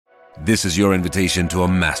This is your invitation to a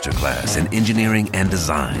masterclass in engineering and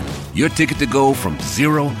design. Your ticket to go from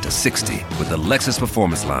 0 to 60 with the Lexus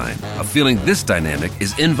Performance Line. A feeling this dynamic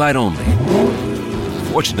is invite only.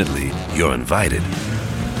 Fortunately, you're invited.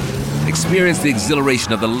 Experience the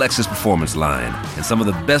exhilaration of the Lexus Performance Line and some of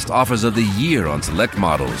the best offers of the year on select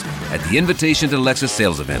models at the Invitation to Lexus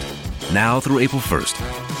sales event, now through April 1st.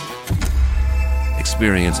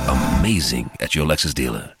 Experience amazing at your Lexus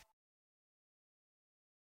dealer.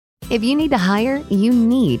 If you need to hire, you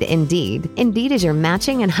need Indeed. Indeed is your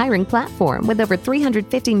matching and hiring platform with over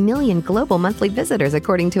 350 million global monthly visitors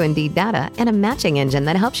according to Indeed data and a matching engine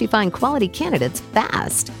that helps you find quality candidates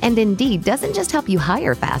fast. And Indeed doesn't just help you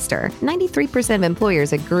hire faster. 93% of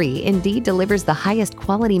employers agree Indeed delivers the highest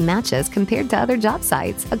quality matches compared to other job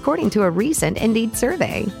sites, according to a recent Indeed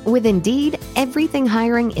survey. With Indeed, everything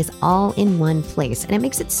hiring is all in one place, and it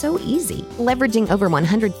makes it so easy. Leveraging over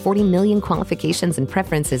 140 million qualifications and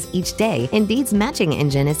preferences each day, Indeed's matching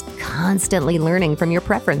engine is constantly learning from your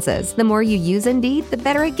preferences. The more you use Indeed, the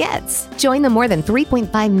better it gets. Join the more than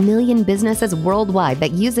 3.5 million businesses worldwide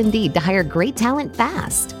that use Indeed to hire great talent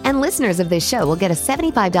fast. And listeners of this show will get a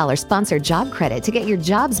 $75 sponsored job credit to get your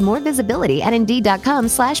jobs more visibility at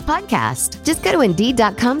Indeed.com/podcast. Just go to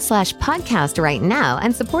Indeed.com/podcast right now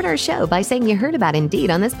and support our show by saying you heard about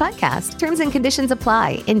Indeed on this podcast. Terms and conditions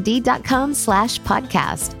apply.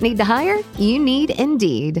 Indeed.com/podcast. Need to hire? You need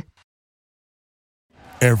Indeed.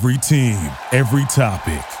 Every team, every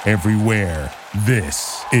topic, everywhere.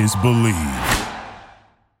 This is Believe.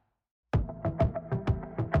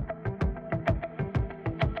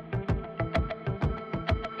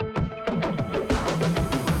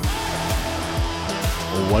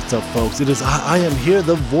 What's up, folks? It is I am here,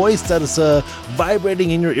 the voice that is vibrating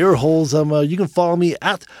in your ear holes. You can follow me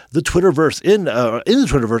at the Twitterverse in the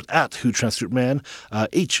Twitterverse at HuTransSuperman,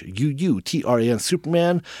 HUUTRAN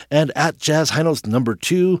Superman, and at Jazz High Notes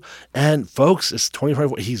 #2. And folks, it's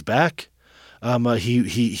 2024. He's back.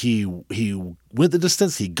 He went the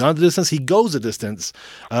distance. He gone the distance. He goes the distance.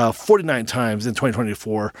 49 times in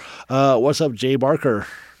 2024. What's up, Jay Barker?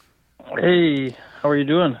 Hey. How are you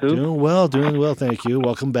doing, Who? Doing well, thank you.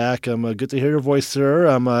 Welcome back. Good to hear your voice, sir.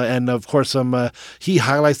 And of course, he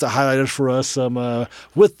highlights the highlighters for us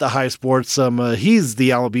with the high sports. He's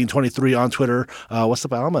the Alma Bean 23 on Twitter. What's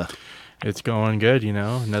up, Alma? It's going good,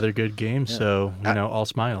 another good game. Yeah. So, all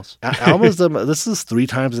smiles. Alma's, this is 3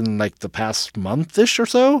 times in like the past month-ish or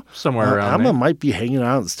so. Somewhere around Alma there. might be hanging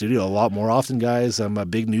out in the studio a lot more often, guys.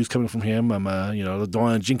 Big news coming from him. Don't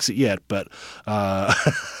want to jinx it yet, but I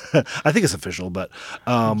think it's official. But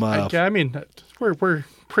we're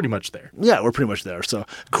pretty much there. Yeah, we're pretty much there. So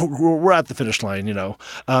we're at the finish line,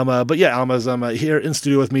 But yeah, Alma's here in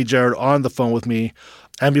studio with me, Jared on the phone with me.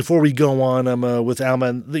 And before we go on with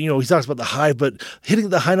Alma, he talks about the Hive, but hitting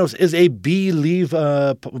the high notes is a Believe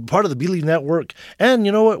part of the Believe network. And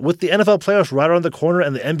you know what? With the NFL playoffs right around the corner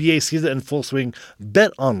and the NBA season in full swing,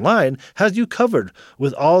 Bet Online has you covered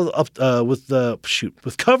with all the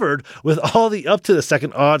up to the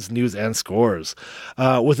second odds, news, and scores.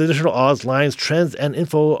 With additional odds, lines, trends, and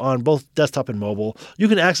info on both desktop and mobile, you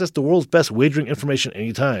can access the world's best wagering information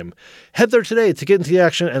anytime. Head there today to get into the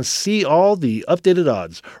action and see all the updated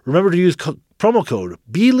odds. Remember to use promo code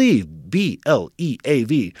BELIEVE,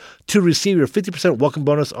 BLEAV, to receive your 50% welcome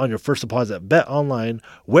bonus on your first deposit at Bet Online,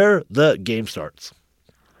 where the game starts.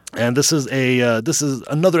 And this is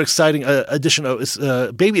another exciting edition of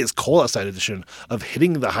Baby It's Cold Outside edition of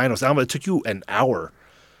Hitting the High Notes. Alma, it took you an hour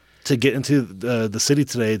to get into the city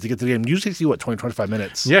today to get to the game. Usually takes you 25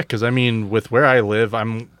 minutes. Yeah, because with where I live,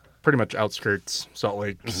 I'm pretty much outskirts Salt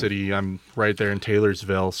Lake City. I'm right there in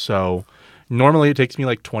Taylorsville, so normally it takes me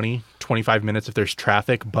like 25 minutes if there's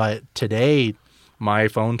traffic, but today my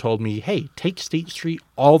phone told me, hey, take State Street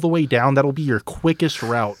all the way down. That'll be your quickest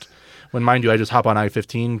route. When, mind you, I just hop on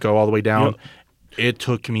I-15, go all the way down. Yep. It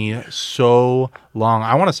took me so long.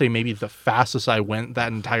 I want to say maybe the fastest I went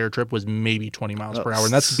that entire trip was maybe 20 miles per hour,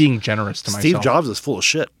 and that's being generous to myself. Steve Jobs is full of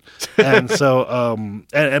shit. And so,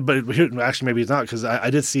 but here, actually, maybe it's not, because I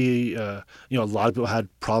did see, a lot of people had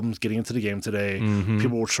problems getting into the game today. Mm-hmm.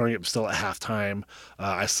 People were showing up still at halftime.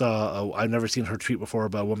 I saw, I've never seen her tweet before,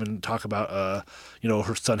 about a woman talk about,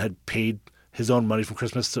 her son had paid his own money from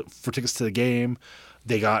Christmas for tickets to the game.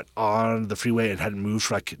 They got on the freeway and hadn't moved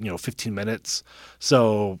for 15 minutes.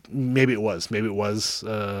 So maybe it was.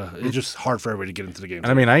 It's just hard for everybody to get into the game.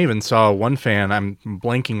 I even saw one fan, I'm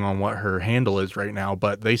blanking on what her handle is right now,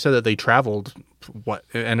 but they said that they traveled, it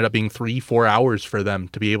ended up being 3-4 hours for them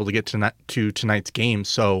to be able to get to tonight's game.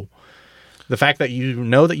 So the fact that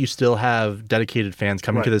you still have dedicated fans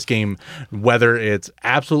coming to this game, whether it's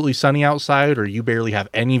absolutely sunny outside or you barely have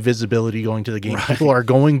any visibility going to the game, people are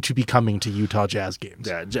going to be coming to Utah Jazz games.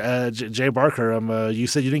 Yeah, Jay Barker, you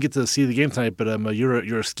said you didn't get to see the game tonight, but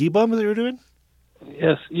you're a ski bum that you're doing?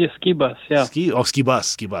 Yes, ski bus, yeah. Ski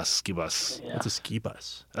bus. Yeah. It's a ski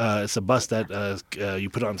bus. It's a bus that you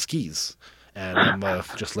put on skis. And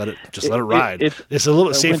just let it ride. It's a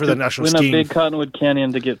little bit safer than national skiing. Went up Big Cottonwood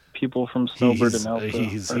Canyon to get people from Snowbird and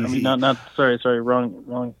Alpha.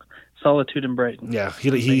 Wrong. Solitude and Brighton. Yeah,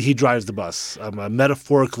 he drives the bus,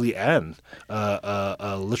 metaphorically and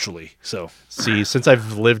literally. So see, since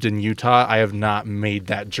I've lived in Utah, I have not made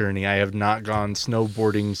that journey. I have not gone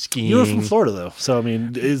snowboarding, skiing. You were from Florida, though, so I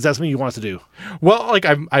mean, is that something you want to do? Well, like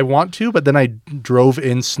I want to, but then I drove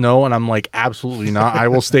in snow, and I'm like, absolutely not. I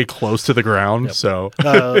will stay close to the ground. Yep. So,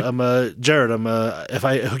 Jared, if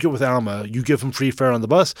I hook you up with Alma, you give him free fare on the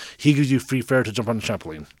bus. He gives you free fare to jump on the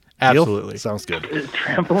trampoline. Absolutely. Deal? Sounds good.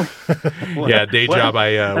 Trampoline? Yeah, day job,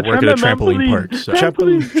 I work at a trampoline park. So.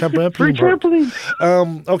 Trampoline Free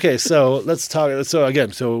trampoline. Okay, so let's talk. So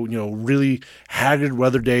again, really haggard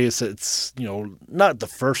weather day. It's not the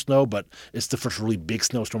first snow, but it's the first really big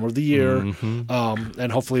snowstorm of the year. Mm-hmm.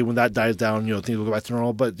 And hopefully when that dies down, things will go back to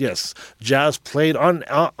normal. But yes, Jazz played on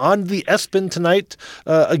the ESPN tonight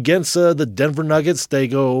against the Denver Nuggets. They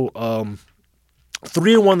go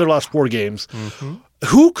 3-1 their last 4 games. Mm-hmm.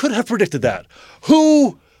 Who could have predicted that?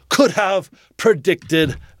 Who could have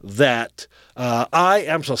predicted that? I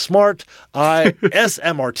am so smart.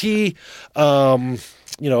 SMRT.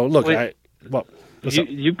 Look, wait,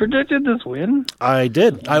 you predicted this win? I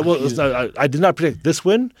did. I did not predict this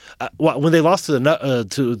win. When they lost to the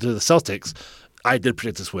Celtics, I did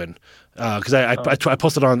predict this win because I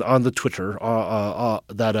posted on the Twitter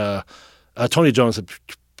that Tony Jones had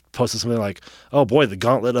posted something like, "Oh boy, the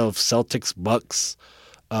gauntlet of Celtics, Bucks,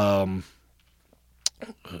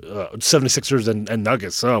 76ers and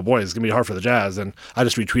Nuggets. Oh boy, it's gonna be hard for the Jazz." And I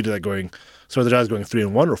just retweeted that going, "So are the Jazz going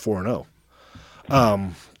 3-1 or 4-0?"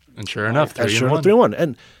 And sure enough, 3-1.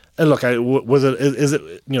 And look, is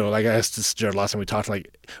it like I asked this Jared last time we talked,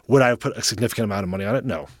 like, would I have put a significant amount of money on it?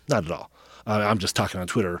 No, not at all. I'm just talking on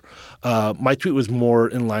Twitter. My tweet was more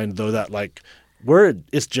in line though that like,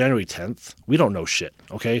 it's January 10th. We don't know shit,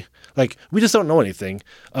 okay? Like, we just don't know anything.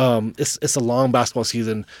 It's a long basketball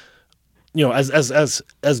season.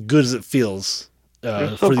 As good as it feels.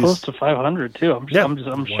 They're so close to 500 too. I'm shocked.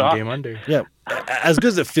 One game under. Yeah, as good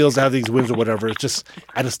as it feels to have these wins or whatever. It's just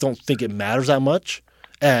I just don't think it matters that much.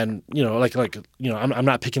 And I'm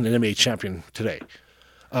not picking an NBA champion today.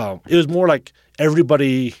 It was more like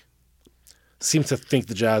everybody seems to think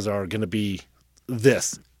the Jazz are going to be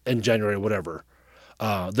this in January or whatever.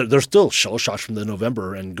 They're still shell shocked from the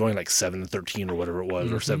November and going like 7-13 or whatever it was,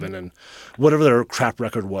 mm-hmm. or 7 and whatever their crap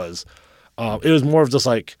record was. It was more of just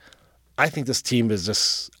like, I think this team is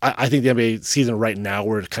just. I think the NBA season right now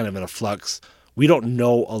we're kind of in a flux. We don't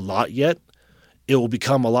know a lot yet. It will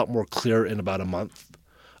become a lot more clear in about a month.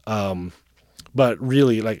 But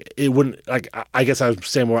really, like, it wouldn't. Like, I guess I was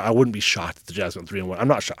saying more. I wouldn't be shocked if the Jazz went 3-1. I'm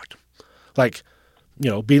not shocked. Like,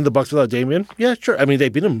 beating the Bucks without Damian, yeah, sure. I mean, they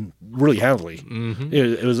beat him really handily. Mm-hmm.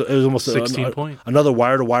 It was almost 16 point. Another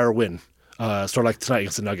wire-to-wire win, sort of like tonight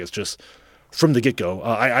against the Nuggets, just from the get-go.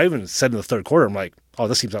 I even said in the third quarter, I'm like, oh,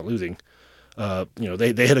 this team's not losing.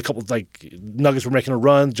 They hit a couple, like, Nuggets were making a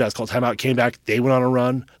run. Jazz called timeout, came back. They went on a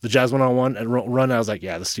run. The Jazz went on one and run. I was like,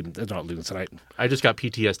 yeah, this team, they're not losing tonight. I just got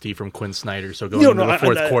PTSD from Quinn Snyder, so going into the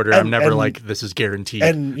fourth quarter, I'm never like, this is guaranteed.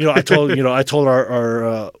 And I told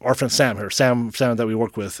our friend Sam here, Sam that we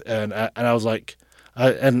work with, and I was like,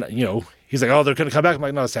 he's like, oh, they're gonna come back. I'm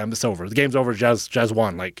like, no, Sam, it's over. The game's over. Jazz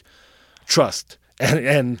won. Like, trust.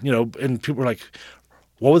 And people were like,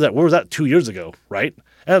 what was that? Where was that 2 years ago? Right?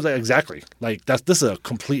 And I was like, exactly. Like, this is a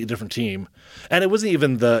completely different team. And it wasn't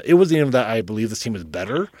even that I believe this team is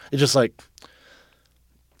better. It's just like,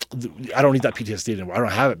 I don't need that PTSD anymore. I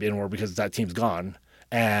don't have it anymore because that team's gone.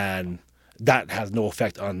 And that has no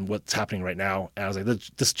effect on what's happening right now. And I was like,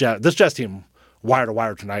 this Jazz team, wire to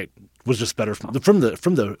wire tonight, was just better from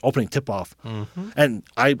the opening tip-off. Mm-hmm. And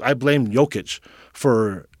I blame Jokic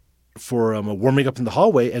for warming up in the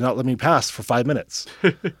hallway and not letting me pass for 5 minutes.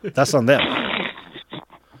 That's on them.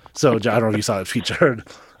 So I don't know if you saw that tweet, Jared.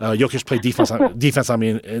 Jokic played defense on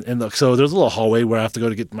me, so there's a little hallway where I have to go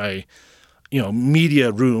to get my,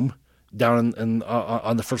 media room down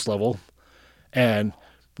on the first level, and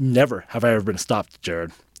never have I ever been stopped,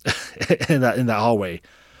 Jared, in that hallway.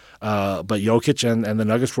 But Jokic and the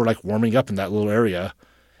Nuggets were like warming up in that little area,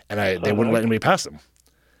 and they wouldn't let anybody pass them.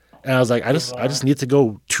 And I was like, I just need to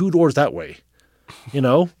go 2 doors that way,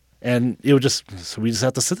 And so we just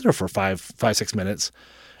had to sit there for 6 minutes.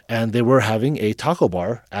 And they were having a taco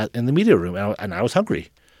bar in the media room, and I was hungry.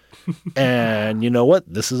 And you know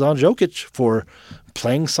what? This is on Jokic for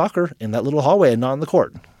playing soccer in that little hallway and not on the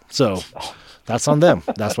court. So that's on them.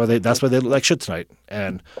 That's why they look like shit tonight.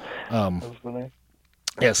 And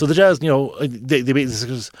yeah, so the Jazz, they beat the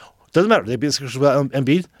Sixers. Doesn't matter. They beat the Sixers without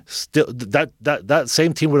Embiid. Still, that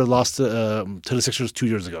same team would have lost to the Sixers 2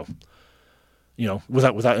 years ago.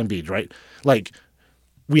 Without Embiid, right? Like,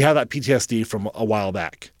 we have that PTSD from a while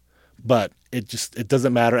back, but it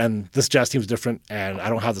doesn't matter. And this Jazz team is different, and I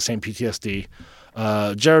don't have the same PTSD.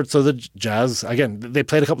 Jared, so the Jazz, again, they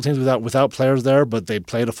played a couple teams without players there, but they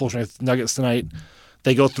played a full strength Nuggets tonight.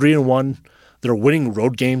 They go 3-1. They're winning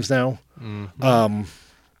road games now. Mm-hmm.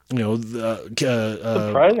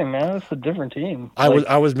 Surprising, man. It's a different team.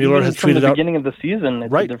 I was Mueller has tweeted out from the beginning of the season.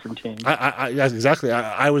 It's a different team. Yes, exactly.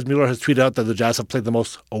 I was Mueller has tweeted out that the Jazz have played the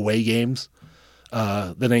most away games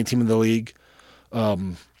than any team in the league.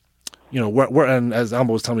 We're and as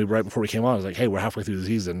Alma was telling me right before we came on, I was like, hey, we're halfway through the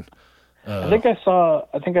season. I think I saw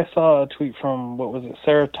a tweet from, what was it,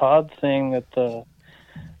 Sarah Todd, saying that the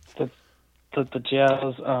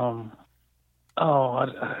Jazz.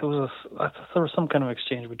 There was some kind of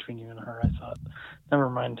exchange between you and her. I thought. Never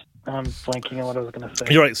mind. I'm blanking on what I was going to say.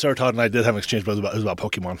 You're right. She Todd and I did have an exchange, but it was about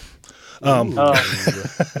Pokemon.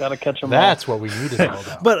 Gotta catch them. That's what we need to know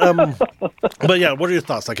about. But yeah, what are your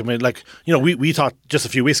thoughts? We talked just a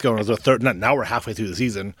few weeks ago, and it was a third. Now we're halfway through the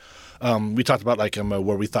season. We talked about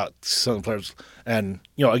where we thought some players, and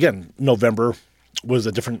again, November was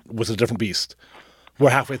a different beast. We're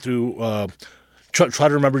halfway through. Try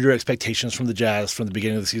to remember your expectations from the Jazz from the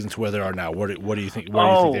beginning of the season to where they are now. What do you think? Where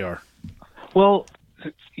do you think they are? Well,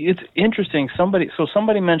 it's interesting. Somebody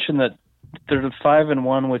mentioned that they're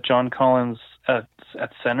 5-1 with John Collins at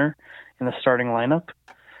center in the starting lineup,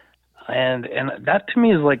 and that to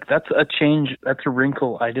me is that's a change. That's a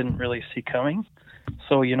wrinkle I didn't really see coming.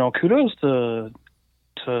 So kudos to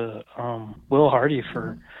Will Hardy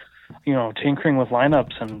for tinkering with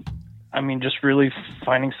lineups and. Just really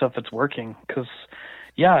finding stuff that's working. Because,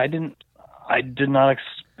 I did not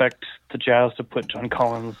expect the Jazz to put John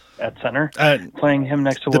Collins at center. Playing him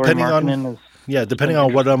next to Lauri Markkanen is... Yeah, depending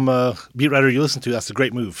on what beat writer you listen to, that's a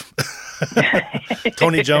great move.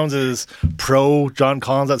 Tony Jones is pro John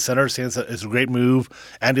Collins at center, saying it's a great move.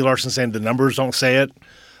 Andy Larson saying the numbers don't say it.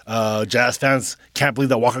 Jazz fans can't believe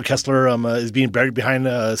that Walker Kessler is being buried behind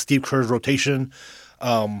Steve Kerr's rotation.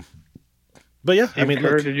 But yeah, Steve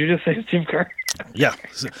Kerr, did you just say Steve Kerr? Yeah,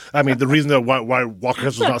 the reason that why Walker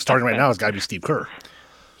Kessler's not starting right now has got to be Steve Kerr.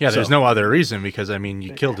 Yeah, there's no other reason because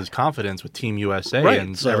you killed his confidence with Team USA, right.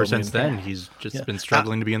 And ever since then he's just been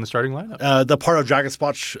struggling to be in the starting lineup. The part of Dragon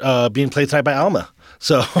Spotch being played tonight by Alma.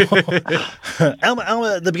 So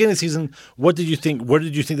Alma, at the beginning of the season, what did you think? Where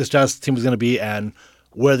did you think this Jazz team was going to be, and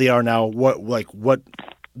where they are now? What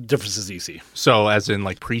differences do you see? So, as in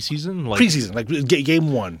preseason? Preseason,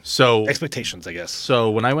 game one. So expectations, I guess. So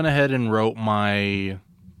when I went ahead and wrote my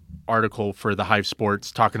article for the Hive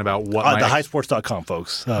Sports talking about what thehivesports.com,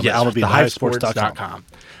 folks. Yes, thehivesports.com.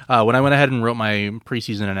 When I went ahead and wrote my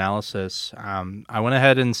preseason analysis, I went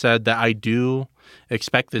ahead and said that I do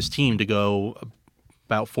expect this team to go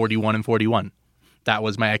about 41-41. That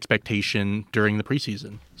was my expectation during the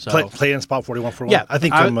preseason. So play in spot 41-41. Yeah, I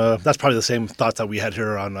think that's probably the same thoughts that we had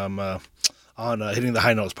here on Hitting the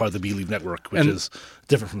High Note as part of the B-League Network, which is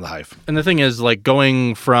different from the Hive. And the thing is,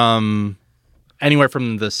 going from anywhere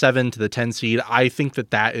from the 7 to the 10 seed, I think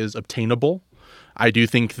that is obtainable. I do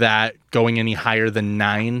think that going any higher than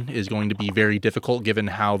 9 is going to be very difficult given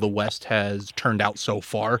how the West has turned out so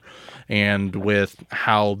far and with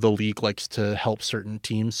how the league likes to help certain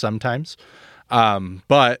teams sometimes.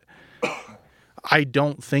 But I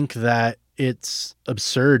don't think that it's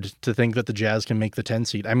absurd to think that the Jazz can make the 10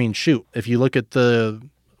 seed. Shoot, if you look at the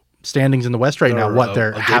standings in the West right now,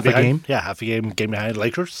 they're half a game? Yeah, half a game behind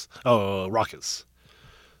Lakers. Oh, Rockets.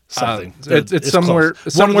 Something. It's somewhere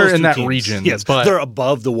in that teams. Region. Yes, but they're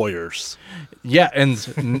above the Warriors. Yeah,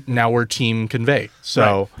 and now we're Team Convey.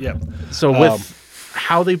 So, right. Yeah. So with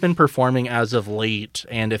how they've been performing as of late,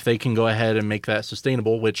 and if they can go ahead and make that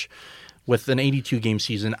sustainable, which with an 82-game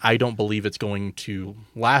season, I don't believe it's going to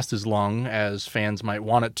last as long as fans might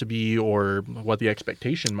want it to be or what the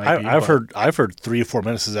expectation might be. I've heard 3 or 4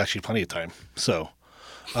 minutes is actually plenty of time. So,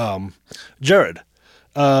 Jared,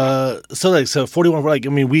 so 41. I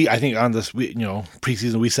think on this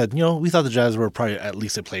preseason we said we thought the Jazz were probably at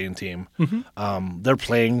least a play-in team. Mm-hmm. They're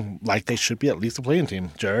playing like they should be at least a play-in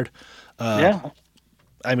team. Jared, yeah.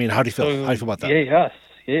 How do you feel? How do you feel about that? Yes.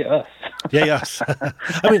 Yeah, yes.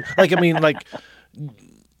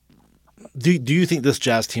 Do you think this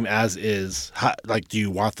Jazz team as is, do you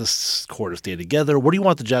want this core to stay together? What do you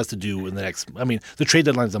want the Jazz to do in the next? I mean, the trade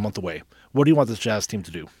deadline is a month away. What do you want this Jazz team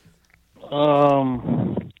to do?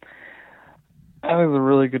 That is a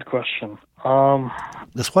really good question.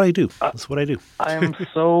 That's what I do. I am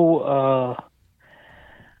so.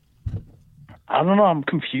 I don't know. I'm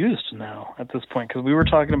confused now at this point because we were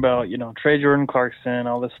talking about trade Jordan Clarkson,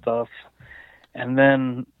 all this stuff, and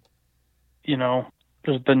then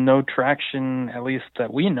there's been no traction, at least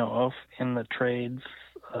that we know of, in the trade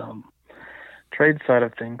side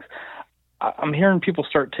of things. I'm hearing people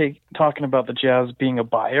start talking about the Jazz being a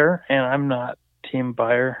buyer, and I'm not team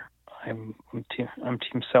buyer. I'm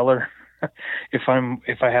team seller. if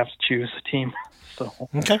I have to choose a team. So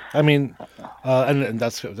okay, I mean, and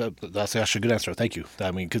that's actually a good answer. Thank you.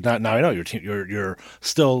 I mean, because now I know your team. You're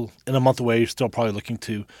still in a month away. You're still probably looking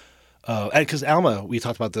to, because Alma, we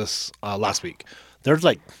talked about this last week. There's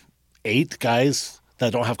like 8 guys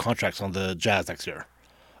that don't have contracts on the Jazz next year.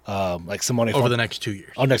 Like Simone over the next 2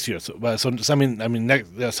 years. Oh, next year. So I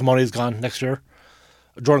mean, Simone is gone next year.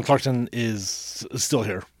 Jordan Clarkson is still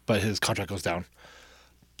here, but his contract goes down.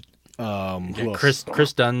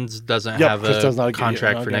 Chris Dunn's doesn't have a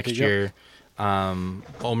contract for next year.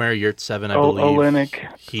 Omer Yurtseven, I believe.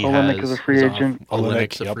 Olynyk is a free agent.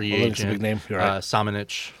 Olynyk's a free agent. Olynyk's a big name. You're right.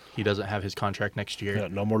 Samanic, he doesn't have his contract next year. Yeah,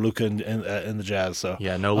 no more Luka in the Jazz. So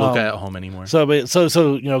no Luka at home anymore. So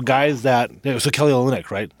guys that so Kelly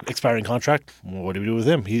Olynyk, right, expiring contract. Well, what do we do with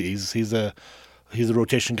him? He's a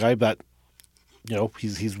rotation guy, but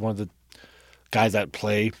he's one of the guys that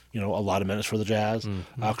play a lot of minutes for the Jazz.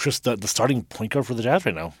 Mm-hmm. Chris Dunn, the starting point guard for the Jazz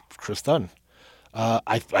right now, Chris Dunn.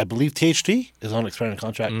 I believe THT is on expiring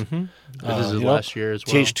contract. Mm-hmm. This is his last year as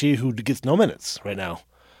well. THT who gets no minutes right now.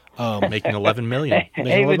 Making $11 million.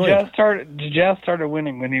 The Jazz started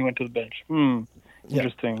winning when he went to the bench.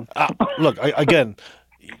 Interesting. Look, again,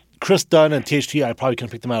 Chris Dunn and THT, I probably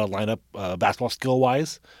couldn't pick them out of lineup basketball skill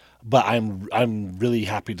wise, but I'm really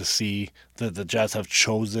happy to see that the Jazz have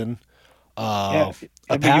chosen. I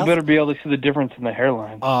think you better be able to see the difference in the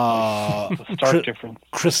hairline. The stark difference.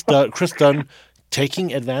 Chris Dunn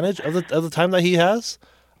taking advantage of the time that he has,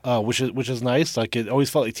 which is nice. Like it always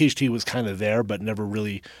felt like THT was kind of there, but never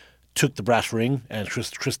really took the brass ring. And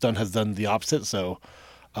Chris Dunn has done the opposite. So,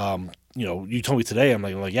 you told me today, I'm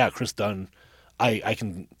like, yeah, Chris Dunn. I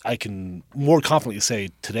can more confidently say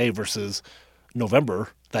today versus November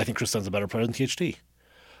that I think Chris Dunn's a better player than THT.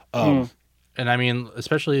 And I mean,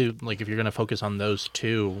 especially like if you're going to focus on those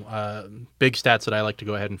two, big stats that I like to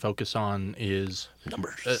go ahead and focus on is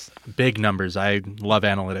numbers. Big numbers. I love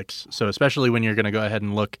analytics. So especially when you're going to go ahead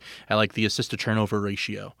and look at like the assist to turnover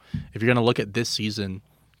ratio. If you're going to look at this season,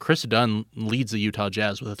 Chris Dunn leads the Utah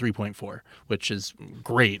Jazz with a 3.4, which is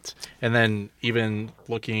great. And then even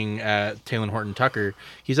looking at Talen Horton-Tucker,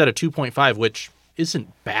 he's at a 2.5, which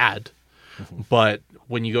isn't bad. Mm-hmm. But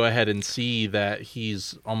when you go ahead and see that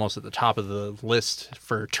he's almost at the top of the list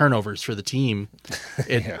for turnovers for the team,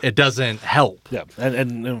 it doesn't help. Yeah,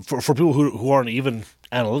 and for people who aren't even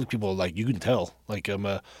analytic people, like you can tell, like he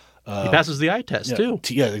passes the eye test too.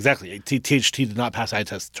 Yeah, exactly. THT did not pass eye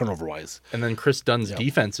test turnover wise. And then Chris Dunn's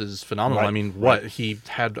defense is phenomenal. Right. I mean, he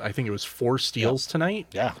had, I think it was 4 steals tonight.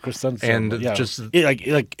 Yeah, Chris Dunn's just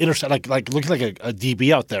intercept like looking like a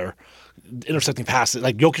DB out there. Intercepting passes,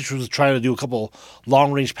 like Jokic was trying to do a couple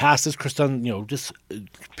long range passes. Chris Dunn, just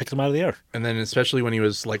picked them out of the air. And then, especially when he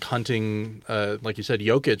was like hunting, like you said,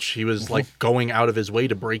 Jokic, he was like going out of his way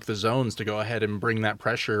to break the zones to go ahead and bring that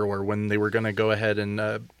pressure. Or when they were going to go ahead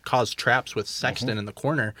and cause traps with Sexton in the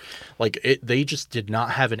corner, they just did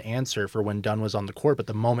not have an answer for when Dunn was on the court. But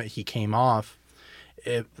the moment he came off,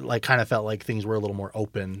 it like kind of felt like things were a little more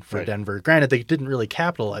open for Denver. Granted, they didn't really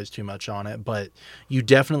capitalize too much on it, but you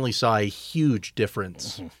definitely saw a huge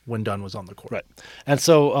difference when Dunn was on the court. Right. And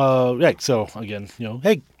so, so again,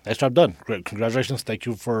 hey, nice job done. Great. Congratulations. Thank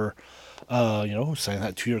you for, signing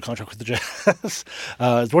that 2-year contract with the Jazz.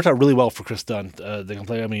 It's worked out really well for Chris Dunn. They can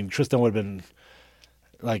play. I mean, Chris Dunn would have been,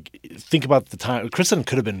 think about the time. Chris Dunn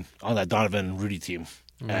could have been on that Donovan Rudy team.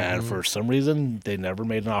 And for some reason, they never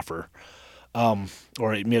made an offer.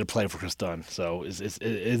 Or it made a play for Chris Dunn. So it's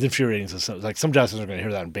infuriating. So, like some Jazz fans are going to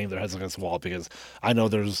hear that and bang their heads against the wall because I know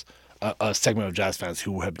there's a segment of Jazz fans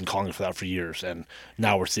who have been calling for that for years, and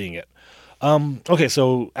now we're seeing it. Okay,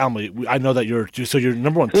 so Alma, I know that you're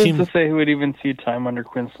number one team. Who's to say who would even see time under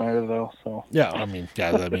Quinn Snyder though? So that's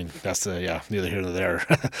neither here nor there.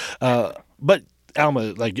 But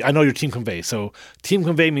Alma, I know your team convey. So team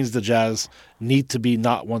convey means the Jazz need to be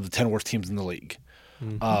not one of the 10 worst teams in the league.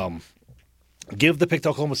 Mm-hmm. give the pick to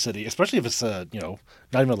Oklahoma City, especially if it's not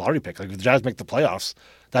even a lottery pick. Like if the Jazz make the playoffs,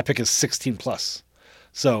 that pick is 16 plus.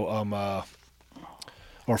 So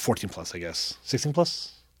or 14 plus, I guess. 16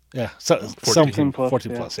 plus. Yeah, so 14 plus,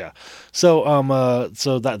 14 plus, yeah. So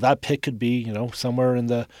so that pick could be somewhere in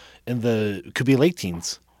the could be late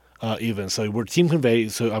teens, even. So we're team convey.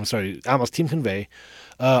 So I'm sorry, almost team convey.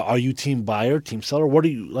 Are you team buyer, team seller? What do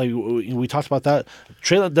you like? We talked about that.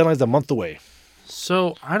 Trade deadline is a month away.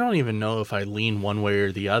 So I don't even know if I lean one way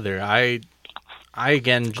or the other. I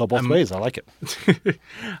again Go both ways. I like it.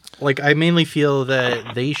 Like I mainly feel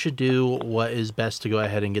that they should do what is best to go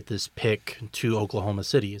ahead and get this pick to Oklahoma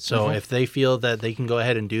City. So if they feel that they can go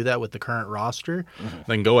ahead and do that with the current roster,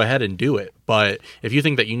 then go ahead and do it. But if you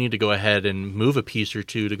think that you need to go ahead and move a piece or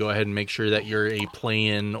two to go ahead and make sure that you're a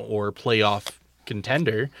play-in or playoff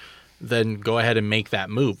contender, then go ahead and make that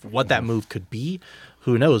move. What that move could be,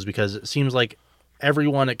 who knows? Because it seems like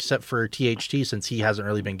everyone except for THT, since he hasn't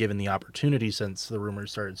really been given the opportunity since the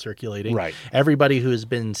rumors started circulating. Right. Everybody who has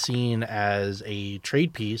been seen as a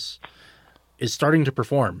trade piece is starting to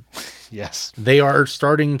perform. Yes. They are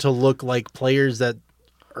starting to look like players that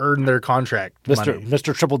earn their contract money.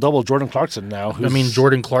 Mr. Triple Double Jordan Clarkson now. I mean,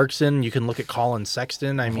 Jordan Clarkson, you can look at Colin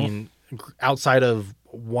Sexton. I mean, outside of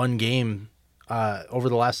one game, over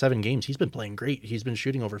the last 7 games, he's been playing great. He's been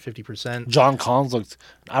shooting over 50%. John Collins looked,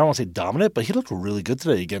 I don't want to say dominant, but he looked really good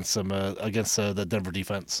today against the Denver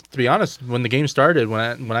defense. To be honest, when the game started,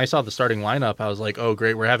 when I saw the starting lineup, I was like, oh,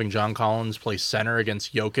 great, we're having John Collins play center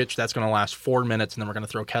against Jokic. That's going to last 4 minutes, and then we're going to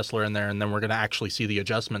throw Kessler in there, and then we're going to actually see the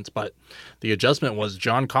adjustments. But the adjustment was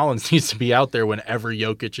John Collins needs to be out there whenever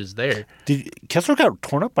Jokic is there. Kessler got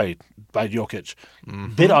torn up by Jokic.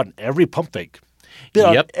 Bid on every pump fake.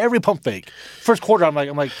 On every pump fake. First quarter, I'm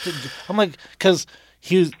like, because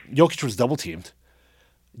Jokic was double teamed,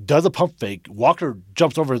 does a pump fake. Walker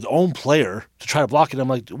jumps over his own player to try to block it. I'm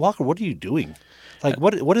like, Walker, what are you doing? Like,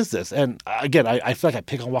 what is this? And again, I feel like I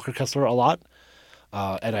pick on Walker Kessler a lot,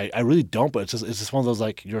 and I really don't. But it's just one of those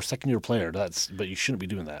like you're a second year player. But you shouldn't be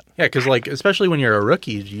doing that. Yeah, because like especially when you're a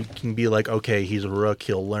rookie, you can be like, okay, he's a rook,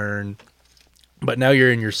 he'll learn. But now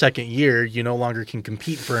you're in your second year, you no longer can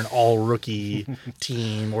compete for an all-rookie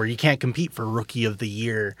team, or you can't compete for Rookie of the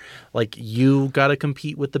Year. Like, you got to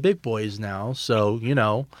compete with the big boys now. So,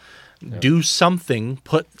 do something,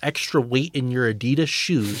 put extra weight in your Adidas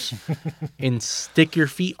shoes, and stick your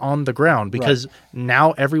feet on the ground. Because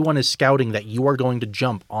now everyone is scouting that you are going to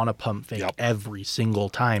jump on a pump fake every single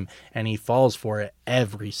time, and he falls for it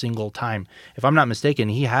every single time. If I'm not mistaken,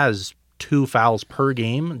 he has 2 fouls per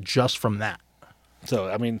game just from that. So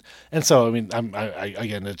I mean, I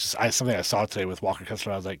again, it's just something I saw today with Walker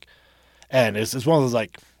Kessler. I was like, and it's one of those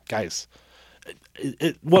like, guys,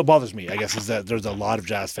 what bothers me, I guess, is that there's a lot of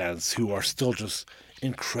Jazz fans who are still just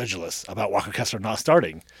incredulous about Walker Kessler not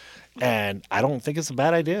starting, and I don't think it's a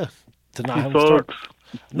bad idea to not have him start.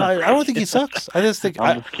 No, I don't think he sucks. I just think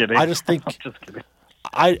I'm just kidding. I just think I'm just kidding.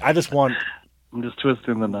 I just want I'm just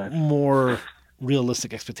twisting the knife. more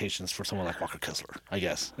realistic expectations for someone like Walker Kessler, I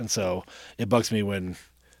guess. And so it bugs me when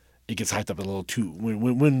it gets hyped up a little too.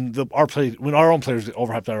 When our own players get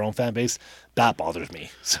overhyped by our own fan base, that bothers me.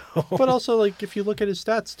 So, but also like if you look at his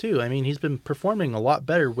stats too, I mean he's been performing a lot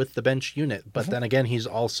better with the bench unit. But then again, he's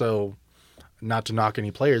also, not to knock any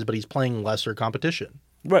players, but he's playing lesser competition.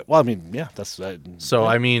 Right. Well, I mean, yeah, that's so.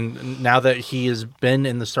 I mean, now that he has been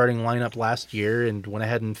in the starting lineup last year and went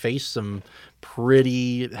ahead and faced some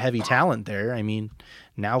pretty heavy talent there, I mean,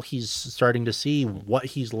 now he's starting to see what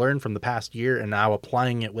he's learned from the past year and now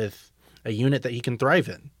applying it with a unit that he can thrive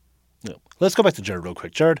in. Yeah. Let's go back to Jared real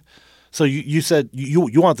quick. Jared, so you said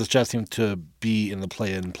you want this Jazz team to be in the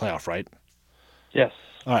playoff, right? Yes.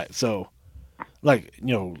 All right. So, like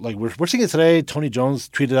we're seeing it today. Tony Jones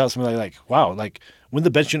tweeted out something like, "Wow, like." When the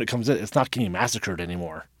bench unit comes in, it's not getting massacred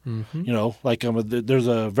anymore. There's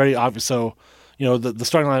a very obvious. So, the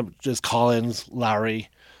starting lineup is Collins, Lowry,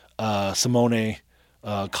 Simone,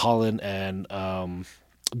 Collin, and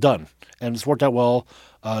Dunn, and it's worked out well.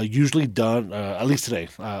 Usually Dunn, at least today.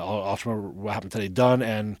 I'll remember what happened today. Dunn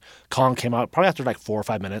and Collin came out probably after like 4 or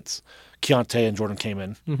 5 minutes. Keontae and Jordan came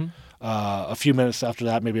in. A few minutes after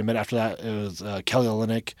that, maybe a minute after that, it was Kelly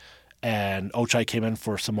Olynyk. And Ochai came in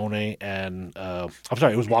for Simone and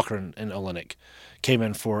it was Walker and Olynyk came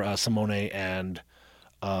in for Simone and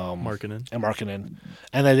Markkanen.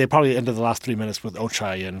 And then they probably ended the last 3 minutes with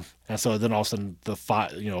Ochai and so then all of a sudden the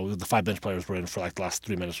 5 bench players were in for like the last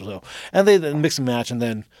 3 minutes or so. And they then mix and match, and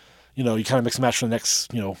then you kind of mix and match for the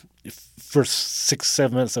next first 6-7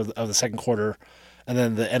 minutes of the second quarter. And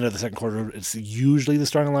then the end of the second quarter, it's usually the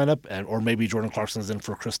starting lineup, or maybe Jordan Clarkson's in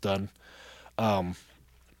for Chris Dunn.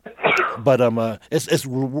 But it's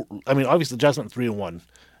I mean, obviously the Jazz went 3-1,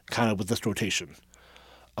 kind of with this rotation.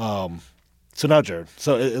 So now, Jared.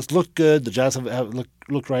 So it's looked good. The Jazz have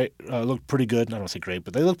looked pretty good. I don't want to say great,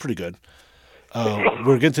 but they look pretty good.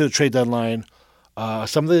 We're getting to the trade deadline.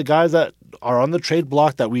 Some of the guys that are on the trade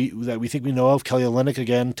block that we think we know of: Kelly Olynyk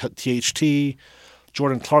again, THT,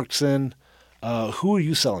 Jordan Clarkson. Who are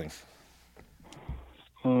you selling?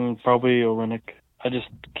 Probably Olynyk. I just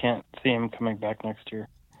can't see him coming back next year.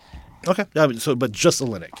 Okay, but just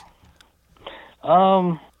Olynyk.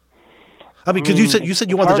 I mean, because you said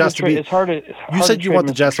you want the Jazz to be. It's hard to. You said you want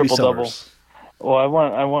the Jazz to be sellers. Well, I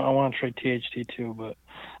want to trade THT too, but.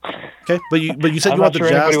 Okay, but you said you want the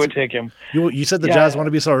Jazz. Anybody would take him. You said the Jazz want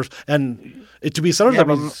to be sellers, and to be sellers, that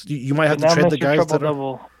means you might have to trade the guys that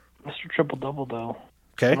are. Mr. Triple Double, though.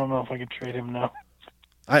 Okay. I don't know if I could trade him now.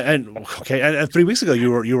 And 3 weeks ago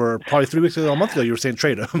you were probably 3 weeks ago, a month ago you were saying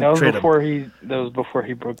trade him. That was before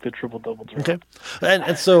he broke the triple double drought. Okay,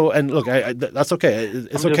 and look, that's okay.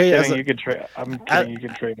 It's okay. You could trade. I'm kidding. You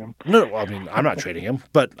can trade him. No, I mean I'm not trading him,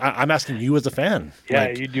 but I'm asking you as a fan. Yeah,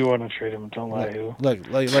 you do want to trade him. Don't lie to you.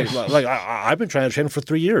 I've been trying to trade him for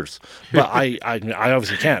 3 years, but I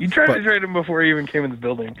obviously can't. You tried to trade him before he even came in the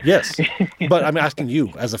building. Yes, but I'm asking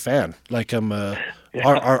you as a fan. Yeah.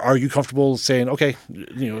 Are you comfortable saying, okay,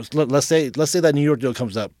 let's say that New York deal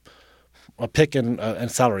comes up, a pick and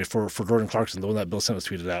salary for Jordan Clarkson, the one that Bill Simmons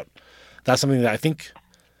tweeted out. That's something that I think,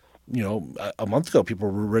 a month ago people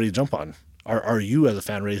were ready to jump on. Are you as a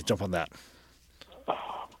fan ready to jump on that?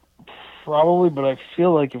 Probably, but I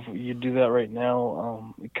feel like if you do that right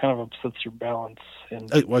now, it kind of upsets your balance.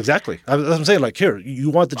 Well, exactly. That's what I'm saying. Like, here, you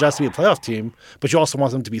want the Jazz to be a playoff team, but you also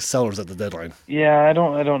want them to be sellers at the deadline. Yeah, I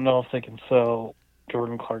don't know if they can sell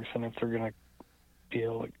Jordan Clarkson if they're going to be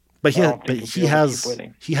able to. But he has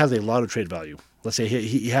a lot of trade value. Let's say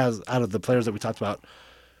he has, out of the players that we talked about,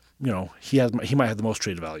 he might have the most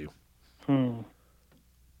trade value.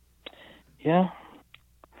 Yeah,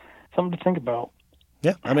 something to think about.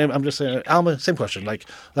 Yeah, I mean, I'm just saying, Alma, same question.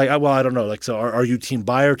 Well, I don't know. Like, so are you team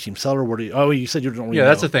buyer, team seller? What do you? Oh, you said you don't really know.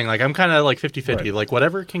 That's the thing. Like, I'm kind of like 50-50. Right. Like,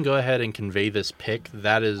 whatever can go ahead and convey this pick,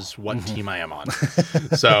 that is what team I am on.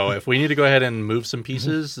 So if we need to go ahead and move some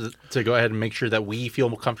pieces to go ahead and make sure that we feel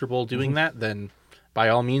comfortable doing that, then by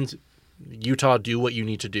all means, Utah, do what you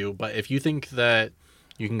need to do. But if you think that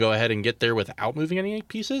you can go ahead and get there without moving any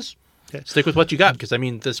pieces, stick with what you got, because I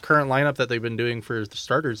mean, this current lineup that they've been doing for the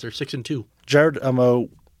starters, they're 6-2. Jared, Olynyk.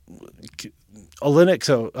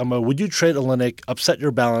 So, would you trade Olynyk, upset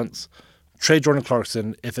your balance, trade Jordan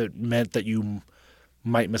Clarkson if it meant that you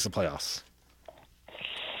might miss the playoffs?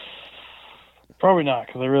 Probably not,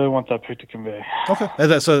 because I really want that pick to convey. Okay,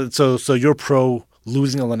 and so you're pro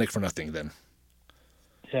losing Olynyk for nothing then?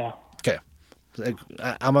 Yeah. Okay,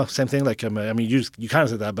 I'm same thing. Like, I mean, you kind of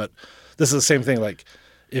said that, but this is the same thing. Like,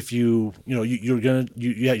 if you're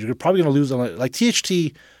probably gonna lose on like THT,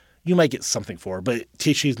 you might get something for, but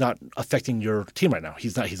THT is not affecting your team right now.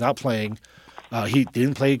 He's not playing. He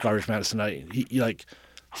didn't play garbage man tonight.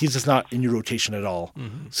 He's just not in your rotation at all.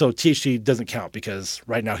 Mm-hmm. So THT doesn't count because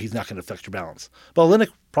right now he's not going to affect your balance. But Olynyk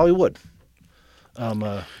probably would.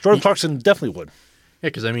 Jordan Clarkson definitely would. Yeah,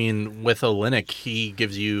 because, I mean, with Olynyk, he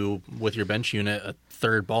gives you, with your bench unit, a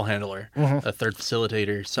third ball handler, a third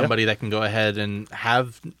facilitator, somebody that can go ahead and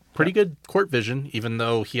have pretty good court vision, even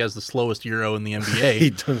though he has the slowest Euro in the NBA. He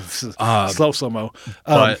does. Slow-mo.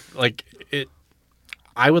 But,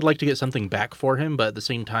 I would like to get something back for him, but at the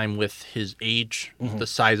same time, with his age, the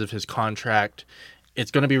size of his contract, it's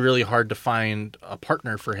going to be really hard to find a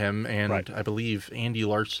partner for him, and I believe Andy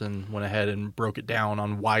Larson went ahead and broke it down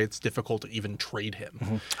on why it's difficult to even trade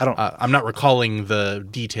him. I'm not recalling the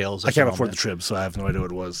details. I can't afford the trib, so I have no idea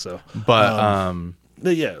what it was. So, but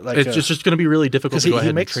it's just going to be really difficult to go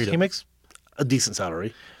ahead and trade him. He makes a decent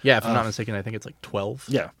salary. Yeah, if I'm not mistaken, I think it's like 12.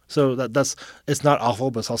 Yeah, so that's it's not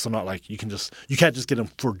awful, but it's also not like you can't just get him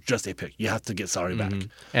for just a pick. You have to get salary back.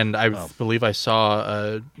 And I believe I saw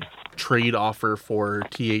a trade offer for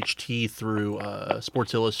THT through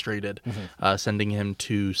Sports Illustrated, sending him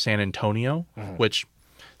to San Antonio, which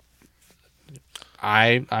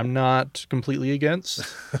I'm not completely against.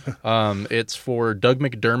 It's for Doug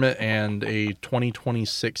McDermott and a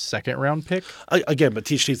 2026 second round pick. Again, but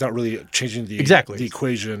THT's not really changing the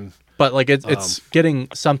equation. But like it's getting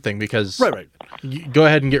something because you go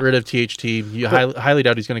ahead and get rid of THT. You highly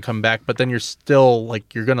doubt he's going to come back, but then you're still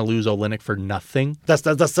you're going to lose Olynyk for nothing. That's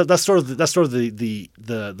sort of the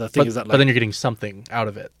thing is that. But then you're getting something out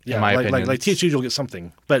of it. Yeah, in my opinion, like THT you'll get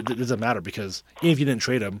something, but it doesn't matter because even if you didn't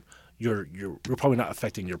trade him, you're probably not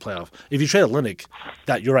affecting your playoff. If you trade Olynyk,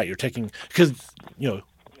 that you're right, you're taking because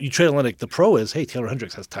you trade Olenek. The pro is, hey, Taylor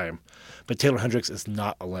Hendricks has time, but Taylor Hendricks is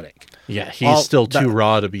not Olenek. Yeah, he's still too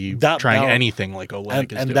raw to be trying anything like Olenek is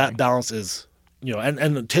doing. And that balance is,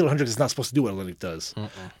 and Taylor Hendricks is not supposed to do what Olenek does.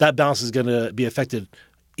 That balance is going to be affected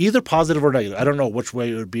either positive or negative. I don't know which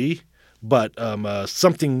way it would be, but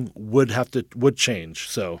something would change.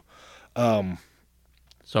 So I'm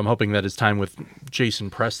hoping that his time with Jason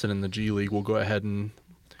Preston in the G League will go ahead and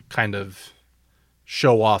kind of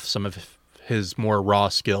show off some of his more raw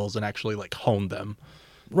skills and actually like hone them.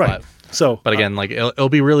 Right. But again, like it'll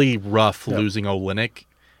be really rough losing Olenek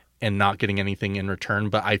and not getting anything in return.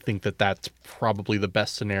 But I think that that's probably the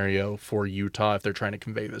best scenario for Utah if they're trying to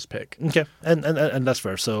convey this pick. Okay, and that's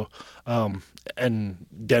fair. So, and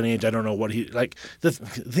Danny Ainge, I don't know what he like. The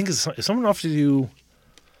thing is, if someone offers you,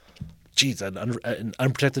 an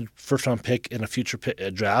unprotected first round pick in a future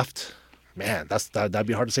draft, man, that'd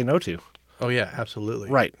be hard to say no to. Oh yeah, absolutely.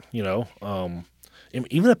 Right.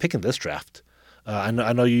 Even a pick in this draft. I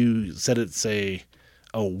know you said it's a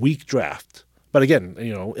weak draft, but again,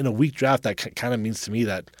 in a weak draft, that kind of means to me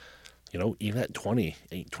that, even at 20,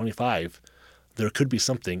 25, there could be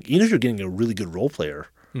something. Even if you're getting a really good role player,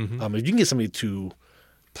 if you can get somebody to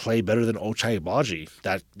play better than Ochai Agbaji,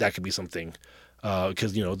 that could be something.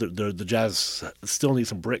 Because the Jazz still need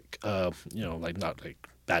some brick, like not like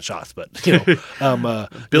bad shots, but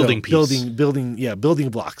building piece. building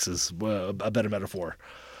blocks is a better metaphor.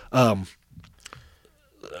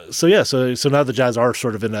 So now the Jazz are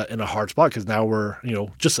sort of in a hard spot because now we're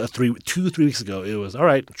just 3 weeks ago it was all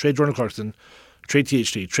right. Trade Jordan Clarkson, trade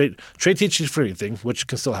THT, trade THT for anything, which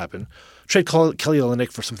can still happen. Trade Kelly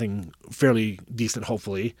Olynyk for something fairly decent,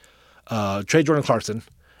 hopefully. Trade Jordan Clarkson,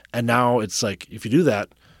 and now it's like if you do that,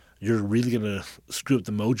 you're really gonna screw up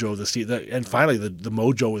the mojo of the season. And finally, the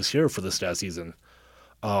mojo is here for this Jazz season.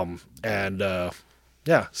 So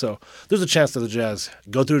there's a chance that the Jazz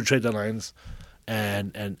go through the trade deadlines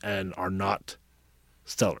and are not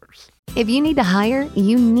stellars. If you need to hire,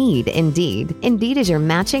 you need Indeed. Indeed is your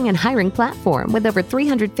matching and hiring platform with over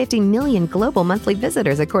 350 million global monthly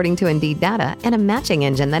visitors according to Indeed data and a matching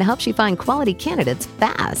engine that helps you find quality candidates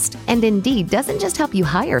fast. And Indeed doesn't just help you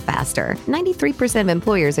hire faster. 93% of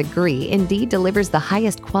employers agree Indeed delivers the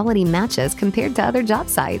highest quality matches compared to other job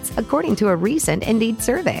sites, according to a recent Indeed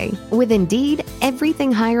survey. With Indeed,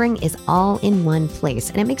 everything hiring is all in one place,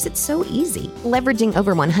 and it makes it so easy. Leveraging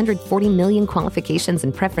over 140 million qualifications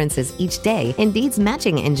and preferences each day, Indeed's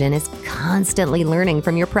matching engine is constantly learning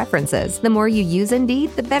from your preferences. The more you use Indeed,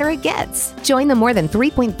 the better it gets. Join the more than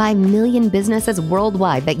 3.5 million businesses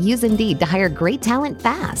worldwide that use Indeed to hire great talent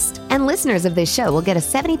fast. And listeners of this show will get a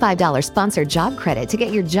 $75 sponsored job credit to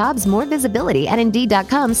get your jobs more visibility at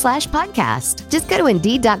Indeed.com/podcast. Just go to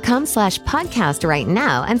Indeed.com/podcast right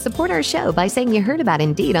now and support our show by saying you heard about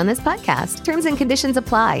Indeed on this podcast. Terms and conditions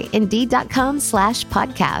apply.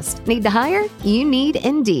 Indeed.com/podcast. Need to hire? You need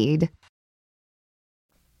Indeed.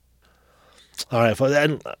 All right,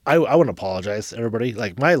 and I want to apologize, everybody.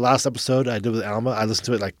 Like my last episode I did with Alma, I listened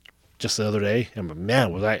to it like just the other day, and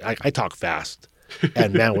man, was I talk fast,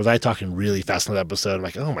 and man, was I talking really fast in that episode. I'm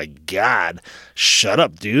like, oh my god, shut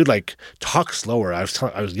up, dude! Like talk slower. I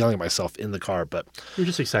was yelling at myself in the car, but you're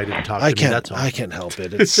just excited to talk to me. That's all. I can't help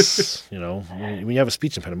it. It's when you have a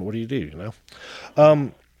speech impediment, what do you do?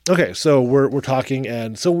 Okay, so we're talking,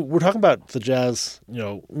 and so we're talking about the Jazz,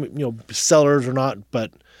 sellers or not,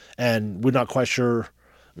 and we're not quite sure.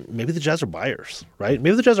 Maybe the Jazz are buyers, right?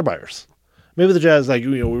 Maybe the Jazz are buyers. Maybe the Jazz,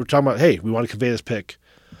 we were talking about, hey, we want to convey this pick.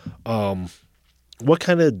 What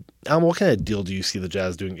kind of deal do you see the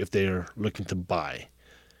Jazz doing if they are looking to buy?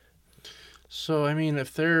 So,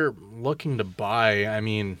 if they're looking to buy,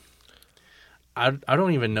 I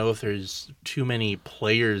don't even know if there's too many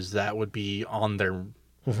players that would be on their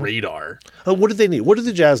radar. What do they need? What do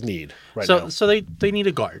the Jazz need now? So they need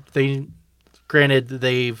a guard. Granted,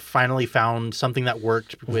 they've finally found something that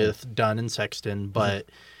worked with Dunn and Sexton, but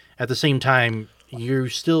at the same time, you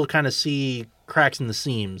still kind of see cracks in the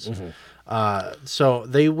seams. So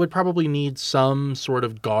they would probably need some sort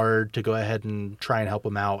of guard to go ahead and try and help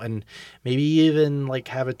them out, and maybe even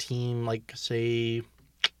have a team say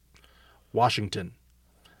Washington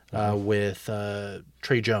with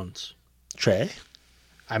Trey Jones. Trey?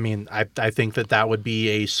 I think that would be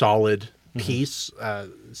a solid piece,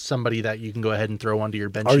 somebody that you can go ahead and throw onto your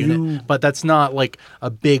bench unit. But that's not a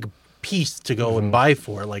big piece to go and buy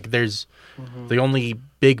for. Like there's the only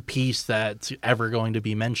big piece that's ever going to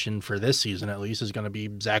be mentioned for this season, at least, is going to be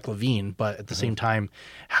Zach LaVine. But at the same time,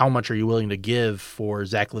 how much are you willing to give for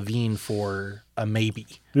Zach LaVine for a maybe?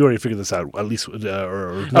 We already figured this out, at least. We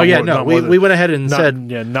went ahead and said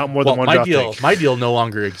not more than one draft pick. My deal no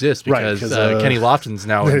longer exists because because Kenny Lofton's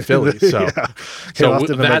now in Philly, so that's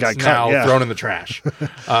now thrown in the trash.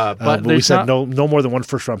 But we said no more than one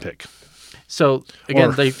first-round pick. So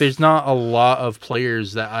again, there's not a lot of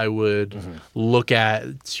players that I would look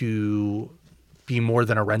at to be more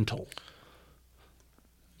than a rental.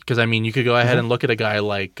 Because I mean, you could go ahead and look at a guy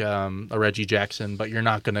like a Reggie Jackson, but you're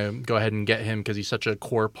not going to go ahead and get him because he's such a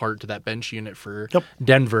core part to that bench unit for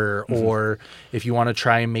Denver. Or if you want to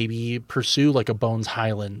try and maybe pursue like a Bones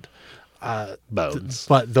Highland. But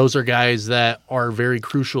those are guys that are very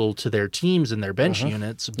crucial to their teams and their bench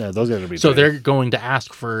units. Yeah, those are going to be so big. They're going to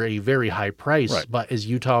ask for a very high price. Right. But is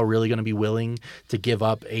Utah really going to be willing to give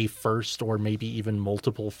up a first or maybe even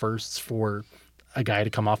multiple firsts for a guy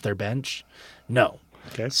to come off their bench? No.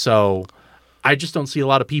 Okay. So I just don't see a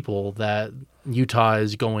lot of people that Utah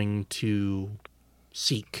is going to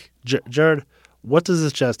seek. Jared, what does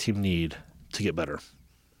this Jazz team need to get better?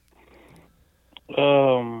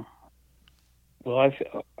 Well,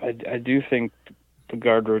 I do think the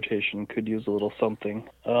guard rotation could use a little something.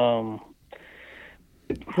 What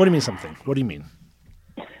do you mean something? What do you mean?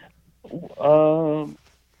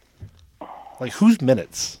 Like whose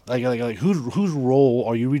minutes? Like whose role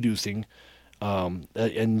are you reducing?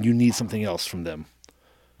 And you need something else from them.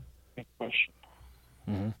 Good question.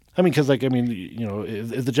 I mean, because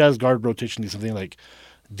if the Jazz guard rotation needs something like,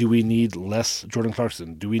 do we need less Jordan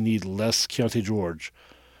Clarkson? Do we need less Keontae George?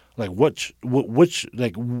 Like what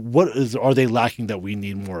are they lacking that we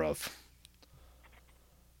need more of?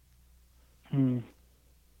 I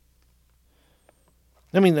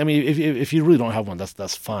mean, if you really don't have one,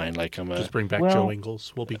 that's fine. Like just bring back Joe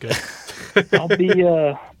Ingles. We'll be good.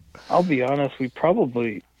 I'll be honest. We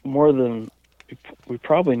probably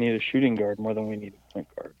need a shooting guard more than we need a point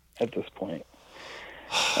guard at this point.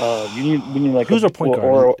 We need like who's our point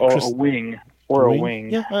guard or a wing. Or a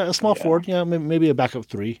wing. Yeah, a small forward. Yeah, maybe a backup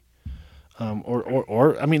three.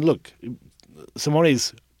 Or I mean, look,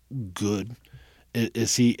 Simone's good.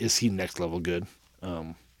 Is he next level good?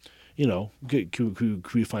 Could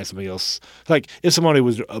we find somebody else? Like if Simone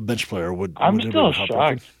was a bench player, I'm still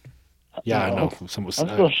shocked. Yeah, I know. I'm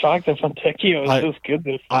still shocked that Fontecchio is this good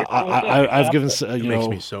this year. I've given it makes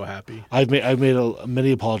me so happy. I've made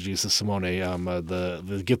many apologies to Simone.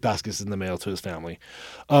 The gift baskets in the mail to his family.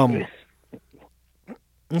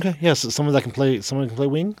 Okay, yes, someone can play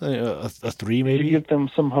wing, a three maybe. You get them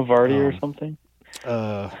some Havarti or something.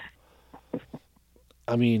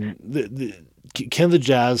 I mean, can the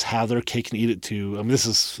Jazz have their cake and eat it too? I mean, this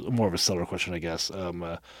is more of a seller question, I guess.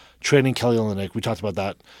 Trading Kelly Olynyk, we talked about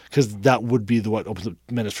that because that would be what opens up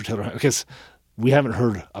minutes for Taylor. Because I haven't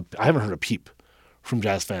heard a peep from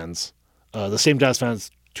Jazz fans. The same Jazz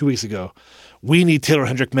fans 2 weeks ago. We need Taylor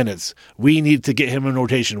Hendrick minutes. We need to get him in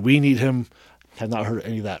rotation. We need him. Have not heard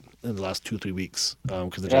any of that in the last 2-3 weeks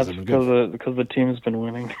because the Jazz have been good. Because the team's been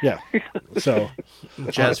winning. Yeah, so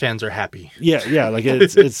Jazz fans are happy. Yeah. Like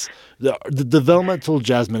it's the developmental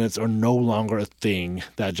Jazz minutes are no longer a thing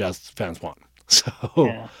that Jazz fans want. So,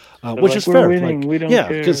 which is fair. Winning, we don't care.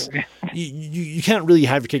 Because you can't really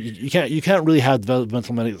have your cake. You can't really have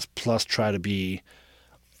developmental minutes plus try to be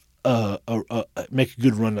make a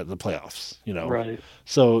good run at the playoffs, Right.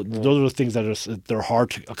 So those are the things that they're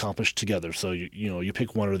hard to accomplish together. So you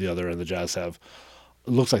pick one or the other, and the Jazz it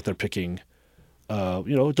looks like they're picking,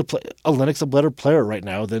 to play. Olynyk's a better player right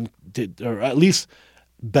now or at least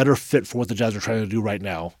better fit for what the Jazz are trying to do right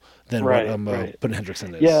now than what putting Hendricks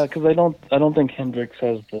in is. Yeah, because I don't think Hendricks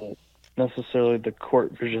has necessarily the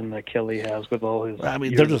court vision that Kelly has with all his. I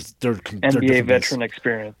mean, they're NBA veteran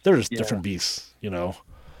experience. They're just different beasts,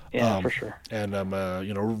 Yeah, for sure. And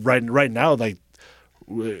right now, like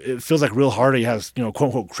it feels like Real Hardy has quote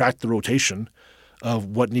unquote cracked the rotation of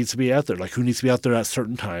what needs to be out there, like who needs to be out there at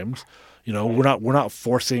certain times. We're not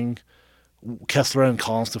forcing Kessler and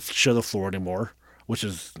Collins to share the floor anymore, which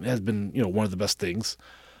has been one of the best things.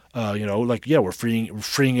 We're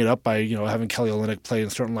freeing it up by having Kelly Olynyk play in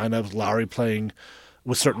certain lineups, Lowry playing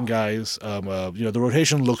with certain guys. The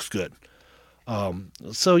rotation looks good.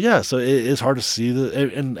 So it's hard to see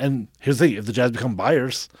and here's the thing: if the Jazz become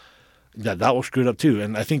buyers, that will screw it up too.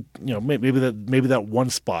 And I think maybe that one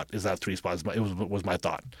spot is that 3 spots. Was my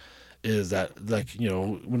thought is that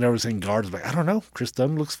whenever I was saying guards, I'm like I don't know, Chris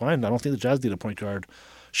Dunn looks fine. I don't think the Jazz need a point guard.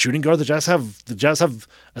 Shooting guard, the Jazz have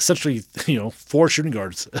essentially 4 shooting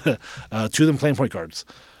guards, 2 of them playing point guards.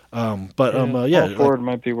 Small forward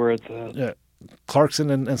might be where it's at. Yeah, Clarkson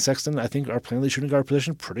and Sexton, I think, are playing the shooting guard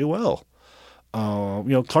position pretty well.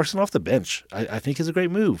 Clarkson off the bench, I think is a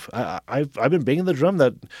great move. I've been banging the drum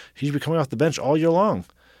that he should be coming off the bench all year long,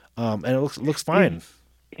 and it looks fine.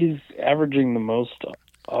 He's averaging the most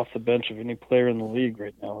off the bench of any player in the league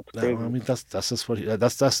right now. It's crazy. I mean, that's just what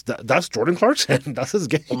that's Jordan Clarkson. That's his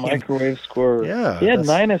game. A microwave scorer. Yeah, he had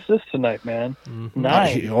 9 assists tonight, man.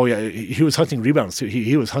 9. He was hunting rebounds too.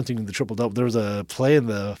 He was hunting the triple double. There was a play in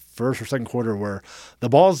the first or second quarter where the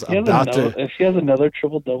ball's about to. If he has another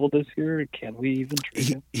triple double this year, can we even trade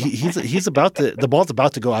him? He's about to. The ball's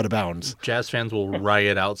about to go out of bounds. Jazz fans will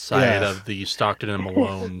riot outside of the Stockton and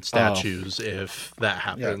Malone statues if that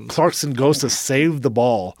happens. Yeah. Clarkson goes to save the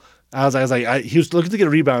ball. I was like, he was looking to get a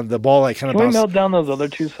rebound. The ball kind of bounced. Can we melt down those other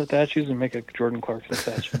 2 statues and make a Jordan Clarkson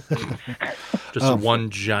statue? Just one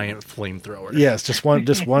giant flamethrower. Yes, just one.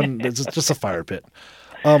 Just a fire pit.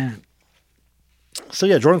 So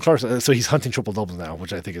yeah, Jordan Clarkson. So he's hunting triple doubles now,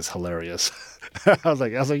 which I think is hilarious. I was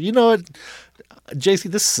like, you know what,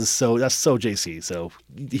 JC, that's so JC. So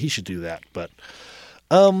he should do that. But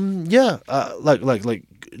like,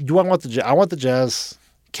 do I want I want the Jazz.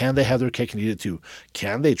 Can they have their cake and eat it too?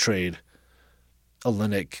 Can they trade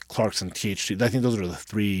Olynyk, Clarkson, THT? I think those are the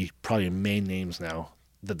 3 probably main names now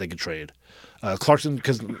that they could trade. Clarkson,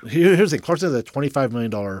 because here's the thing: Clarkson has a $25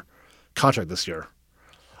 million contract this year.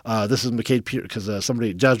 This is McCade because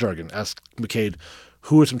somebody, Jazz Jargon, asked McCade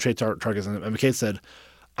who are some trade targets, and McCade said,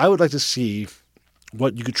 "I would like to see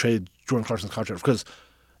what you could trade Jordan Clarkson's contract because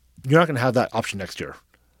you're not going to have that option next year.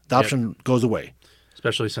 The option goes away."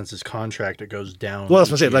 Especially since his contract, it goes down. Well, that's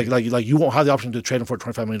what I'm saying. Like you won't have the option to trade him for a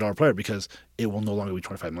 $25 million player because it will no longer be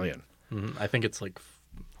 $25 million. I think it's like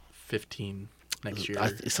 15 next year. I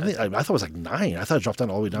thought it was like 9. I thought it dropped down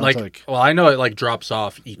all the way down. Well, I know it drops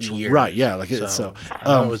off each year. Right? Yeah. It was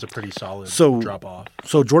a pretty solid drop off.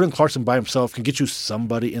 So Jordan Clarkson by himself can get you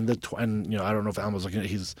somebody in the and I don't know if Alma's looking at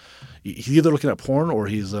he's either looking at porn or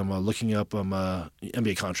he's looking up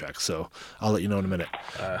NBA contracts. So I'll let you know in a minute.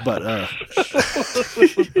 But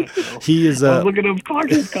he is looking up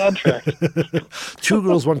Clarkson's contract. 2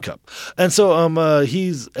 girls, 1 cup, and so so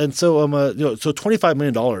 $25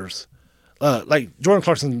 million. Like Jordan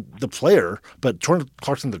Clarkson, the player, but Jordan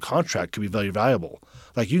Clarkson, the contract could be very valuable.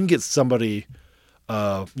 Like you can get somebody,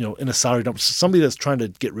 in a salary dump, somebody that's trying to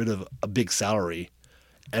get rid of a big salary,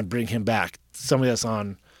 and bring him back. Somebody that's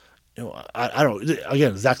on, I don't.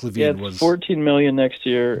 Again, Zach LaVine was $14 million next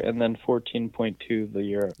year, and then 14.2 the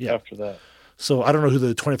year after that. So I don't know who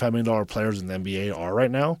the $25 million players in the NBA are right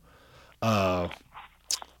now. Kyle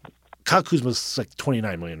Kuzma's like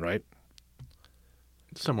 $29 million, right?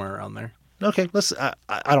 Somewhere around there. Okay,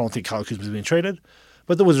 I don't think Kyle Kuzma is being traded,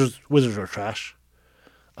 but the Wizards are trash.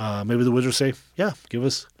 Maybe the Wizards say, "Yeah, give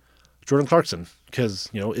us Jordan Clarkson because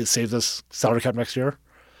it saves us salary cap next year.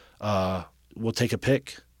 We'll take a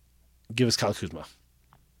pick. Give us Kyle Kuzma.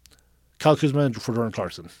 Kyle Kuzma for Jordan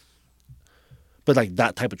Clarkson." But like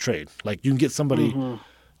that type of trade, like you can get somebody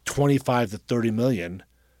 25 to 30 million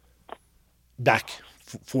back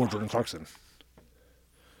for Jordan Clarkson.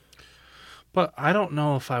 But I don't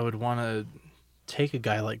know if I would want to take a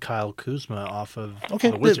guy like Kyle Kuzma off of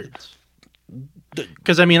the Wizards.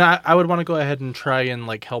 Because, I would want to go ahead and try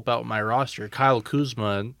and, help out my roster. Kyle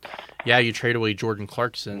Kuzma, you trade away Jordan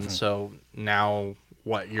Clarkson, so now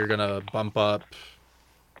what? You're going to bump up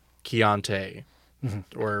Keontae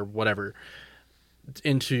or whatever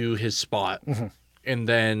into his spot. And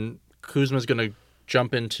then Kuzma's going to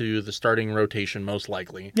jump into the starting rotation most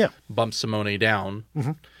likely. Yeah. Bump Simone down.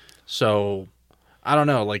 So, I don't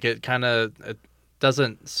know. It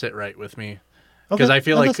doesn't sit right with me because I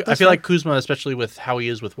feel like Kuzma, especially with how he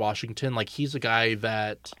is with Washington, he's a guy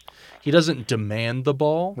that he doesn't demand the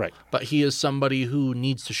ball, right? But he is somebody who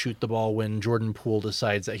needs to shoot the ball when Jordan Poole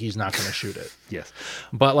decides that he's not going to shoot it. Yes,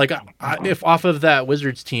 but if off of that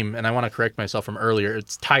Wizards team, and I want to correct myself from earlier,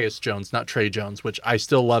 it's Tyus Jones, not Trey Jones, which I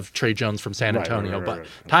still love Trey Jones from San Antonio, but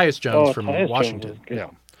Tyus Jones from Washington.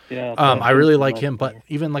 Yeah, I really like him, but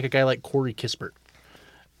even a guy like Corey Kispert,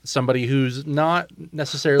 somebody who's not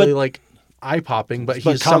necessarily eye-popping, but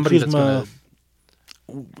he's somebody that's going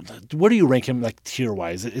to... Where do you rank him,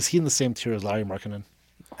 tier-wise? Is he in the same tier as Larry Markkinen?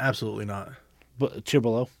 Absolutely not. But tier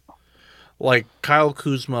below? Kyle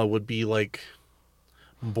Kuzma would be,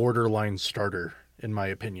 borderline starter, in my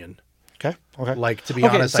opinion. Okay. To be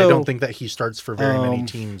honest, I don't think that he starts for very many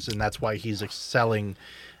teams, and that's why he's excelling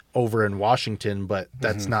over in Washington, but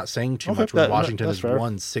that's not saying too much when Washington has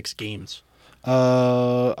won 6 games.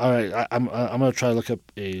 All right, I'm going to try to look up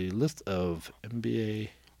a list of NBA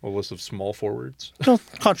A list of small forwards. No,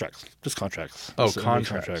 contracts. Just contracts. Oh, Just NBA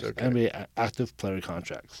contracts. Okay. NBA active player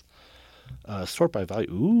contracts. Sort by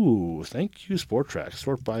value. Ooh, thank you, Sport Track.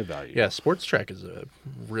 Sort by value. Yeah, Sports Track is a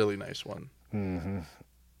really nice one. Mm-hmm.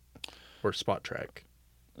 Or Spot Track.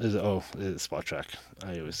 Is it Spot Track?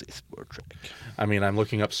 I always say Sport Track. I mean, I'm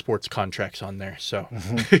looking up sports contracts on there, so.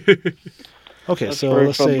 Okay, That's so very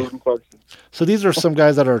let's fun, say. Jordan Clarkson. So these are some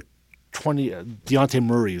guys that are 20. Deontay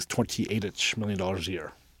Murray's $28 million a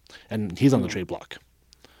year, and he's on the trade block.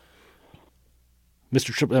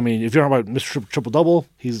 Mr. Triple. I mean, if you're talking about Mr. Triple Double,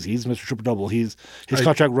 he's Mr. Triple Double. His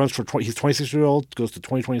contract runs for he's 26-year-old, goes to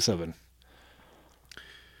 2027.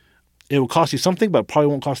 It will cost you something, but probably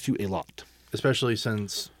won't cost you a lot. Especially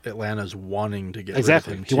since Atlanta's wanting to get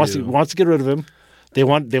Exactly. rid of He him, wants to get rid of him. They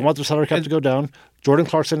want their salary cap to go down. Jordan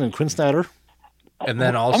Clarkson and Quinn Snyder. And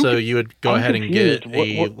then also you would go ahead and get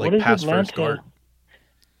what is pass Atlanta? first guard.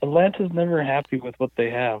 Atlanta's never happy with what they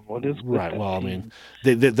have. What is with Right. that Well, I team? mean,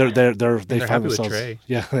 they They're find happy with themselves. Trey.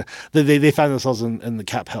 Yeah, they find themselves in the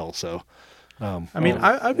cap hell. So. I mean,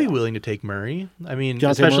 I'd be willing to take Murray. I mean,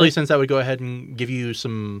 Deontay especially Murray? since that would go ahead and give you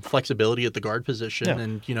some flexibility at the guard position, Yeah.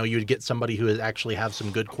 and you would get somebody who would actually have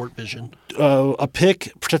some good court vision. A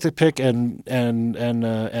protected pick, and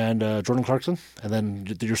Jordan Clarkson, and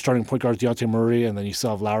then your starting point guard is Deontay Murray, and then you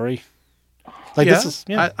still have Lowry. This is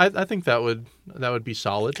I think that would be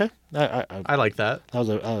solid. okay. I like that.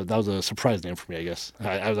 That was a surprise name for me, I guess.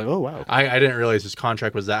 I was like, oh wow. I didn't realize his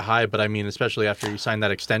contract was that high, but I mean, especially after he signed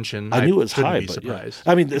that extension, I knew it was couldn't high, be but surprised.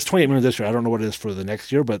 yeah. I mean, it's $28 million this year. I don't know what it is for the next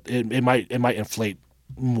year, but it might inflate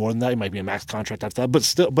more than that. It might be a max contract after that.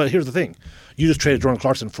 But here's the thing: you just traded Jordan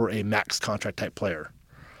Clarkson for a max contract type player.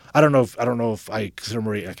 I don't know if I consider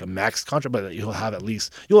Murray like a max contract, but you'll at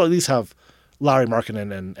least have Larry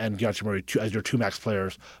Markkinen and Deontay Murray as your two max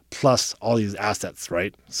players, plus all these assets,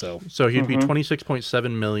 right? So he'd be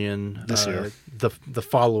 $26.7 million This year. the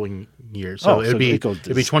following year. So it'd be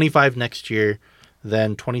 25 next year,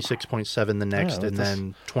 then 26.7 the next, and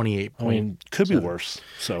then 28. I mean, could be worse.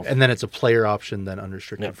 So and then it's a player option, then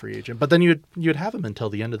unrestricted free agent. But then you'd have him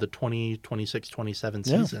until the end of the 2026-27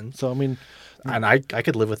 season. So I mean, and I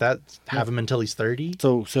could live with that. Have him until he's 30.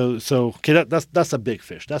 So okay, that's a big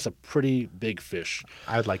fish. That's a pretty big fish.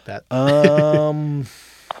 I'd like that.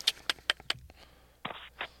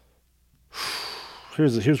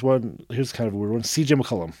 Here's one. Here's kind of a weird one. CJ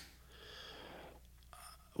McCollum.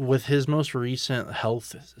 With his most recent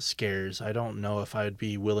health scares, I don't know if I'd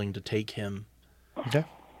be willing to take him. Okay,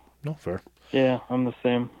 no fair. Yeah, I'm the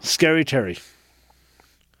same. Scary Terry.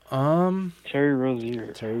 Terry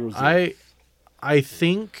Rozier. I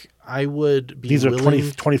think I would be These are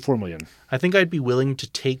willing, 24 million. I think I'd be willing to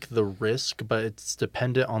take the risk, but it's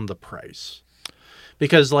dependent on the price.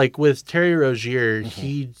 Because like with Terry Rozier,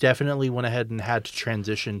 he definitely went ahead and had to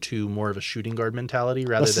transition to more of a shooting guard mentality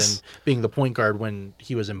rather than being the point guard when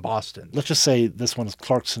he was in Boston. Let's just say this one is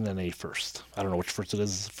Clarkson and a first. I don't know which first it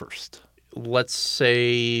is first. Let's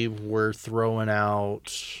say we're throwing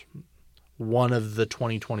out one of the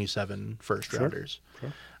 2027 first rounders.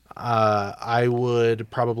 Sure. I would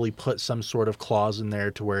probably put some sort of clause in there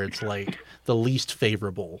to where it's like the least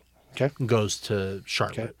favorable goes to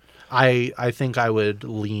Charlotte. Okay. I think I would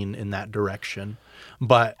lean in that direction.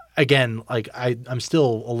 But again, like I'm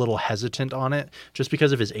still a little hesitant on it just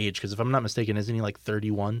because of his age. Because if I'm not mistaken, isn't he like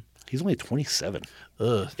 31? He's only 27.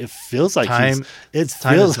 Ugh. It feels like time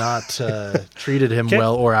has not treated him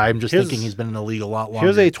well, or I'm just thinking he's been in the league a lot longer.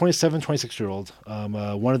 Here's a 26-year-old.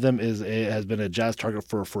 One of them has been a Jazz target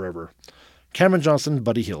for forever. Cameron Johnson,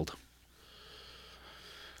 Buddy Hield.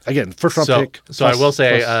 Again, first round pick. So I will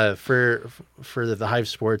say for the Hive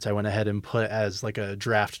Sports, I went ahead and put as like a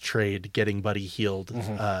draft trade getting Buddy Hield.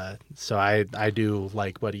 So I do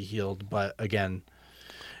like Buddy Hield, but again,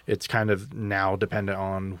 it's kind of now dependent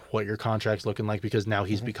on what your contract's looking like because now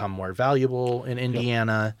he's become more valuable in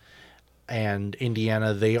Indiana. Yep. And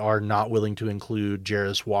Indiana, they are not willing to include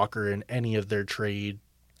Jarris Walker in any of their trade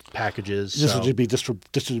packages. This would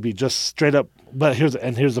be just straight up. But here's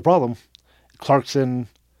the problem: Clarkson.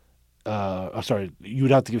 You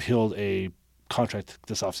would have to give Hield a contract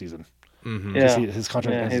this offseason. Mm-hmm. Yeah, his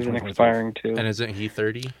contract ends he's expiring too. And isn't he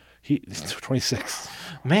 30? He's 26.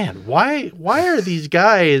 Man, why are these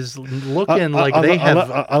guys looking like they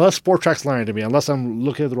have? Unless Sport Track's lying to me, unless I'm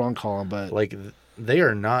looking at the wrong column, but like They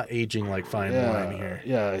are not aging like fine wine here.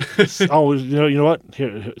 Yeah. You know what?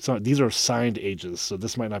 Here, so these are signed ages, so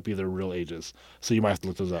this might not be their real ages. So you might have to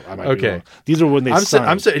look those up. I might be wrong. These are when they signed.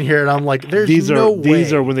 I'm sitting here and I'm like, there's these no way.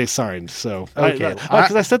 These are when they signed. So okay,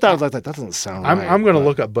 because I said that, I was like, that doesn't sound right. I'm going to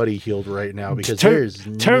look up Buddy Hield right now because Terry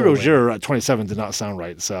no Rozier at 27 did not sound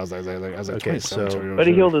right. So I was like okay, 27. so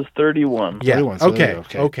Buddy Hield is 31. Yeah. 31, so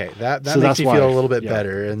okay. That so makes me why. feel a little bit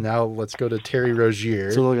better. And now let's go to Terry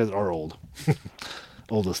Rozier. So those guys are old.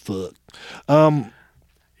 Old as fuck.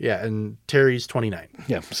 Yeah, and Terry's 29.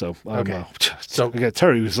 Yeah, so Okay. So again,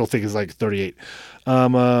 Terry we still think is like 38.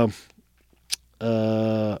 And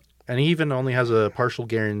he even only has a partial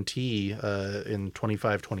guarantee in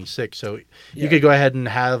 25-26. So you could go ahead and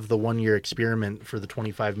have the 1-year experiment for the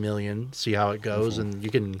 $25 million, see how it goes, and you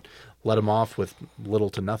can let him off with little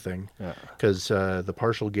to nothing. Because the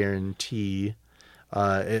partial guarantee,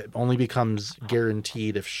 it only becomes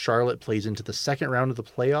guaranteed if Charlotte plays into the second round of the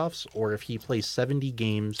playoffs or if he plays 70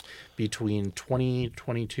 games between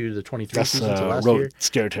 2022 to the 23 seasons of last year.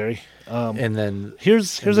 Scare Terry. And then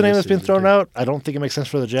here's a name that's been thrown out. I don't think it makes sense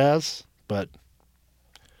for the Jazz, but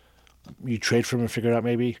you trade for him and figure it out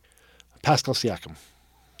maybe. Pascal Siakam.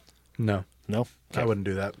 No, Okay. I wouldn't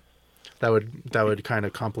do that. That would kind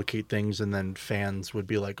of complicate things, and then fans would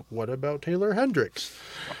be like, "What about Taylor Hendricks?"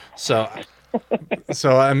 So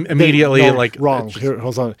I'm immediately wrong. Here,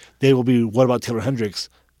 hold on. They will be. What about Taylor Hendricks?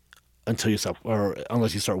 Until you stop, or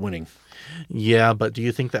unless you start winning. Yeah, but do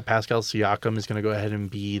you think that Pascal Siakam is going to go ahead and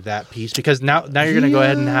be that piece? Because now you're going to go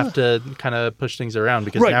ahead and have to kind of push things around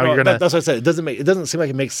because now you're going to. That's what I said. It doesn't seem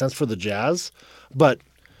like it makes sense for the Jazz, but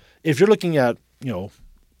if you're looking at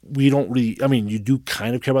we don't really. I mean, you do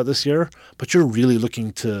kind of care about this year, but you're really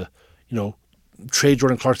looking to trade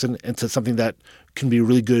Jordan Clarkson into something that can be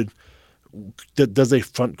really good. That does a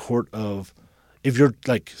front court of, if you're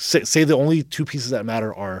like say the only two pieces that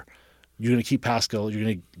matter are you're going to keep Pascal,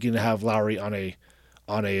 you're going to have Lowry on a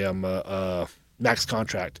max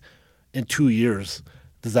contract in 2 years.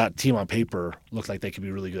 Does that team on paper look like they could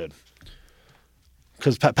be really good?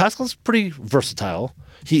 Because Pascal's pretty versatile.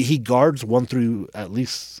 He guards 5 through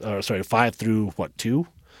 2.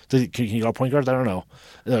 Can he guard point guards? I don't know,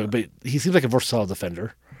 but he seems like a versatile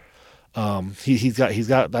defender. He's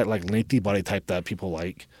got that like lengthy body type that people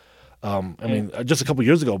like. I mean, just a couple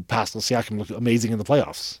years ago, Pascal Siakam looked amazing in the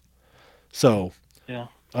playoffs. So yeah,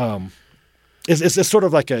 it's sort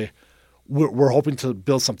of like we're hoping to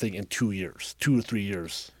build something in 2 years, 2 or 3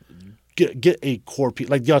 years. Get a core piece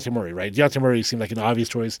like Dejounte Murray, right? Dejounte Murray seemed like an obvious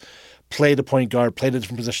choice. Played a point guard, played a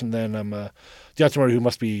different position than Dejounte Murray, who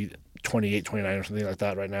must be 28, 29 or something like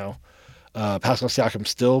that right now. Pascal Siakam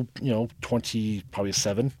still, 20, probably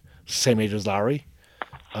 7, same age as Lowry.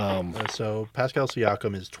 So Pascal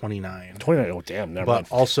Siakam is 29. 29. Oh, damn. Never mind.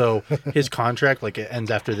 But also his contract, it ends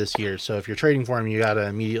after this year. So if you're trading for him, you got to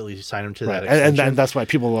immediately sign him to that extension. And that's why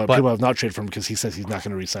people have not traded for him because he says he's not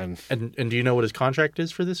going to re-sign. And do you know what his contract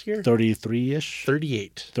is for this year? 33-ish?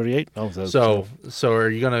 38. 38? Oh, so are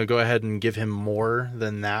you going to go ahead and give him more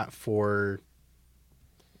than that for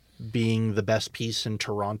being the best piece in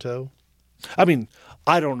Toronto? I mean,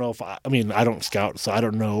 I don't know I don't scout, so I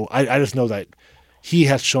don't know. I just know that he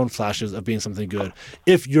has shown flashes of being something good.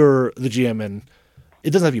 If you're the GM, and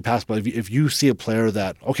it doesn't have to be passed, but if you see a player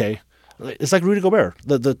that, okay, it's like Rudy Gobert.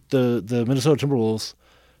 The Minnesota Timberwolves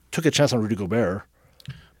took a chance on Rudy Gobert.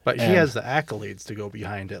 But he has the accolades to go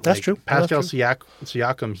behind it. That's true. Pascal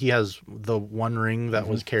Siakam, he has the one ring that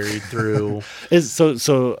was carried through.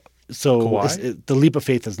 The leap of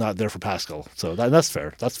faith is not there for Pascal. So that's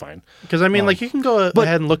fair. That's fine. Because, you can go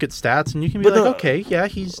ahead and look at stats, and you can be okay, yeah,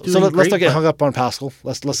 he's doing great. So let's not get hung up on Pascal.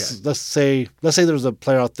 Let's say there's a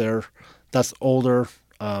player out there that's older,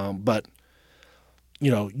 but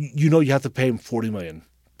you have to pay him $40 million,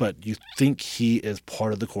 but you think he is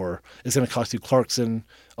part of the core. It's going to cost you Clarkson,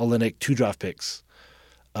 Olynyk, 2 draft picks.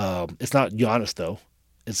 It's not Giannis though.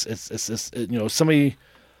 It's somebody.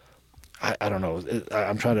 I don't know.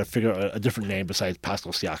 I'm trying to figure out a different name besides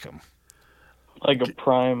Pascal Siakam. Like a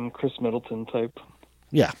prime Chris Middleton type.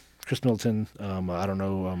 Yeah, Chris Middleton. I don't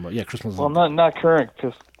know. Chris Middleton. Well, not current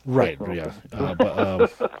Chris. Right. Yeah. But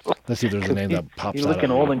let's see if there's a name that pops out. He's looking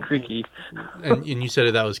old and creaky. And you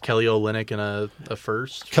said that was Kelly Olynyk and a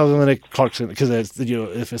first. Kelly Olynyk, Clarkson, because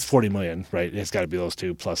if it's $40 million, right? It's got to be those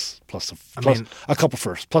two plus a couple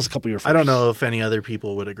firsts, plus a couple year firsts. I don't know if any other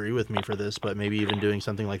people would agree with me for this, but maybe even doing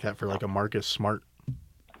something like that for like a Marcus Smart.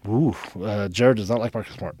 Ooh, Jared does not like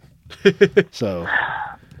Marcus Smart. So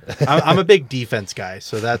I'm a big defense guy,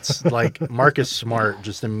 so that's like Marcus Smart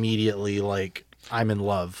just immediately like I'm in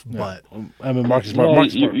love. Yeah. But Marcus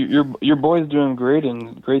Smart. Your boy's doing great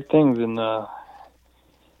things in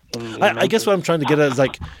I guess what I'm trying to get at is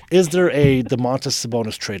like, is there a DeMontis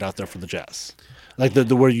Sabonis trade out there for the Jazz? Like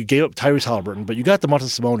the where you gave up Tyrese Halliburton, but you got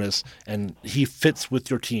DeMontis Sabonis, and he fits with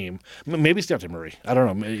your team. Maybe it's Deontay Murray. I don't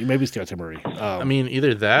know. Maybe it's Deontay Murray. I mean,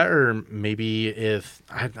 either that or maybe if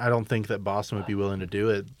I don't think that Boston would be willing to do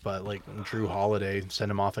it, but like Drew Holiday,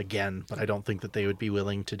 send him off again. But I don't think that they would be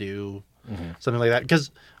willing to do something like that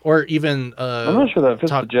or even I'm not sure that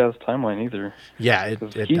fits the Jazz timeline either. Yeah, it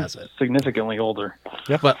he's doesn't. Significantly older.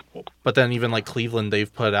 Yeah, but then even like Cleveland,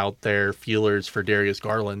 they've put out their feelers for Darius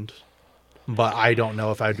Garland. But I don't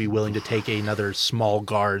know if I'd be willing to take another small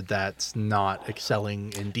guard that's not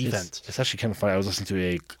excelling in defense. It's actually kind of funny. I was listening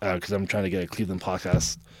to because I'm trying to get a Cleveland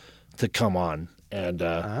podcast to come on, and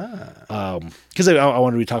because I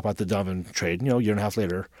wanted to talk about the Donovan trade. Year and a half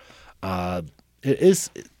later, it's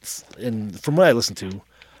and from what I listened to,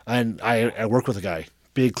 and I work with a guy,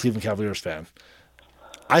 big Cleveland Cavaliers fan.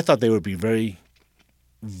 I thought they would be very,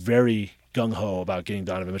 very gung ho about getting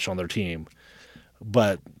Donovan Mitchell on their team,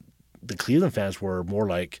 but the Cleveland fans were more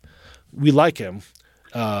like, we like him.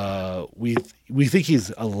 We think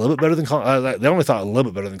he's a little bit better than Colin. They only thought a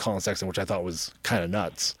little bit better than Colin Sexton, which I thought was kind of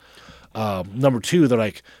nuts. Number two, they're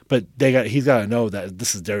like, but he's got to know that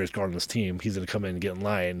this is Darius Garland's team. He's going to come in and get in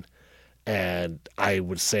line. And I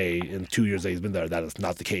would say in 2 years that he's been there, that is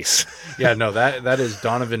not the case. Yeah, no, that is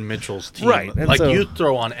Donovan Mitchell's team. Right. And like so, you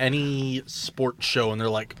throw on any sports show and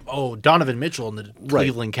they're like, oh, Donovan Mitchell and the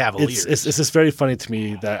Cleveland Cavaliers. It's just very funny to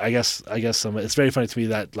me that I guess it's very funny to me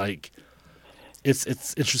that like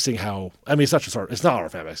it's interesting how, I mean, it's not our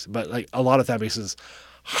fan base, but like a lot of fan bases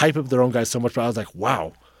hype up their own guys so much. But I was like,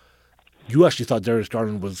 wow, you actually thought Darius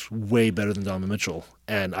Garland was way better than Donovan Mitchell,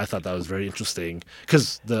 and I thought that was very interesting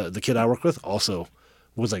because the kid I work with also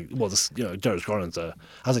was like, well, Darius Garland's I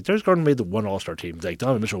was like, Darius Garland made the one All-Star team. Like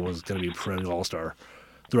Donovan Mitchell was going to be a perennial All-Star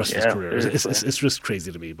the rest of his career. It's just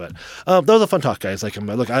crazy to me. But that was a fun talk, guys. Like,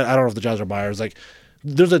 look, I don't know if the Jazz are buyers. Like,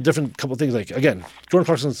 there's a different couple of things. Like, again, Jordan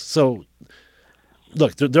Clarkson's so.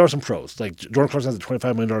 Look, there are some pros. Like Jordan Clarkson has a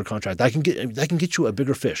 $25 million contract. That can get you a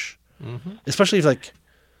bigger fish, especially if like.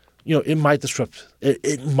 It might disrupt.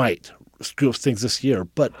 It might screw up things this year,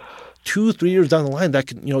 but 2-3 years down the line, that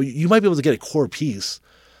can you might be able to get a core piece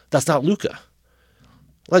that's not Luka.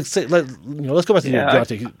 Let's go back to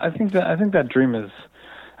Deontay. I think that dream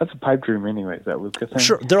that's a pipe dream anyway. That Luka thing.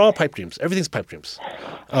 Sure, they're all pipe dreams. Everything's pipe dreams.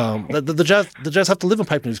 The Jazz have to live in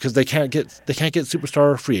pipe dreams because they can't get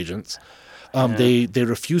superstar free agents. They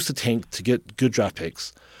refuse to tank to get good draft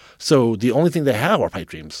picks. So the only thing they have are pipe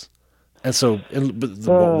dreams. And so,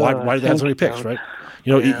 why do they have so many picks, right?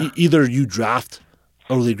 Either you draft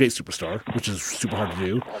a really great superstar, which is super hard to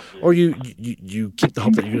do, or you keep the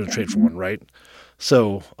hope that you're going to trade for one, right?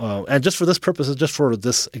 So, and just for this purpose, just for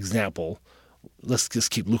this example, let's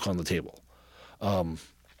just keep Luke on the table.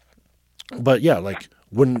 But yeah, like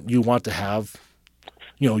when you want to have,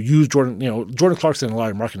 use Jordan, Jordan Clarkson and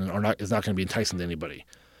Larry Markkinen is not going to be enticing to anybody.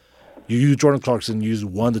 You use Jordan Clarkson, use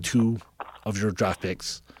 1 to 2 of your draft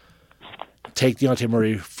picks. Take Deontay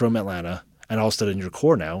Murray from Atlanta, and all of a sudden your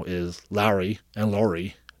core now is Lowry and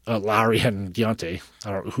Deontay.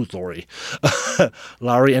 I don't know who's Lowry.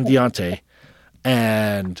 Lowry and Deontay.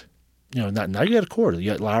 And, now you got a core.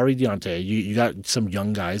 You got Lowry, Deontay. You got some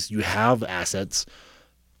young guys. You have assets.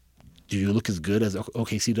 Do you look as good as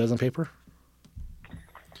OKC does on paper?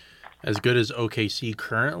 As good as OKC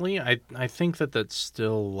currently? I think that's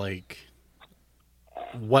still like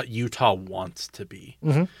what Utah wants to be.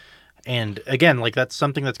 Mm-hmm. And again, like that's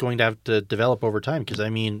something that's going to have to develop over time because, I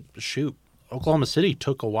mean, shoot, Oklahoma City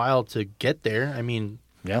took a while to get there. I mean,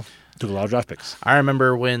 yeah, took a lot of draft picks. I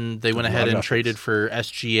remember when they went ahead and traded for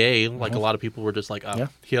SGA, like a lot of people were just like, oh,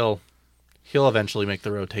 he'll eventually make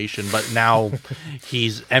the rotation, but now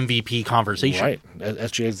he's MVP conversation. Right.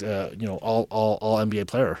 SGA's all NBA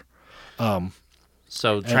player.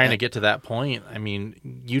 So trying to get to that point, I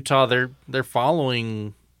mean, Utah, they're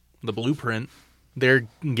following the blueprint. They're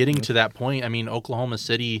getting to that point. I mean, Oklahoma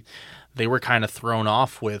City, they were kind of thrown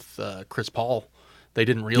off with Chris Paul. They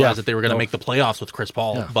didn't realize that they were going to make the playoffs with Chris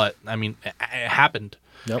Paul, but I mean, it happened.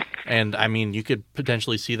 Yep. And I mean, you could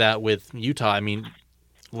potentially see that with Utah. I mean,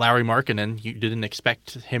 Larry Markkinen, you didn't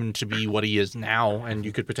expect him to be what he is now, and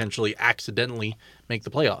you could potentially accidentally make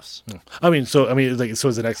the playoffs. So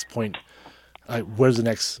is the next point. Where's the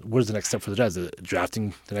next step for the Jazz? Is it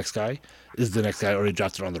drafting the next guy? Is the next guy already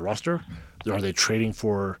drafted on the roster? Are they trading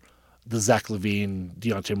for the Zach LaVine,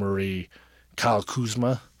 Deontay Murray, Kyle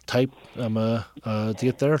Kuzma type to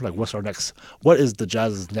get there? Like, what is the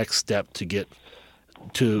Jazz's next step to get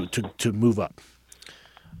to move up?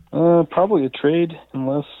 Probably a trade,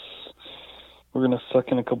 unless we're going to suck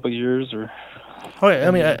in a couple of years or Oh, yeah,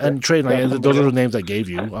 I mean, and trade, those are the names I gave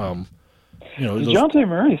you. DeJounte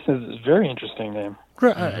Murray says it's a very interesting name.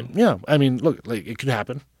 Yeah, I mean, look, like it could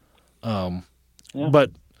happen, but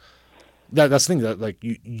that's the thing that like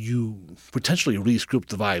you potentially re-scoop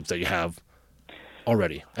the vibes that you have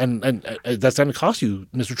already, and that's going to cost you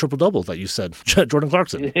Mr. Triple Double that you said, Jordan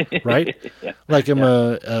Clarkson, right? Yeah. Like is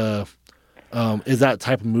that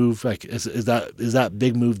type of move like is that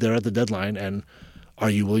big move there at the deadline, and are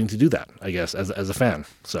you willing to do that? I guess as a fan,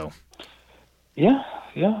 so yeah.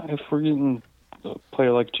 If we're getting a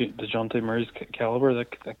player like DeJounte Murray's caliber,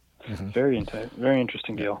 that very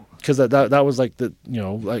interesting deal. Because that was like the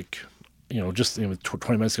just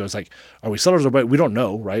 20 minutes ago, it's like, are we sellers or buyers? We don't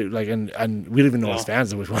know, right? Like, and we don't even know as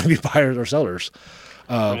fans if we want to be buyers or sellers.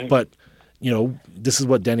 Right. But this is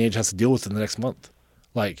what Danny Ainge has to deal with in the next month.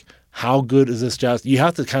 Like, how good is this Jazz? You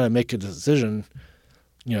have to kind of make a decision.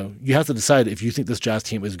 You have to decide if you think this Jazz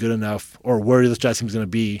team is good enough, or where this Jazz team is going to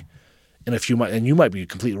be in a few months. And you might be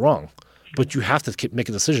completely wrong, but you have to make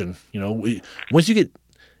a decision. Once you get,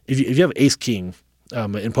 if you have Ace King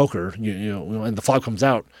in poker, and the flop comes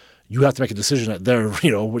out, you have to make a decision that they're, what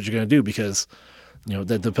you're going to do, because,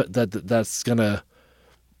 that's gonna.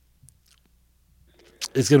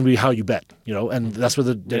 It's going to be how you bet, and that's what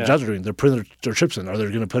the Jazz are doing. They're putting their chips in. Are they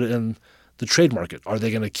going to put it in the trade market? Are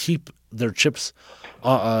they going to keep their chips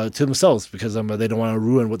to themselves because they don't want to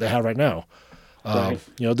ruin what they have right now? Right.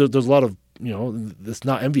 There's a lot of, it's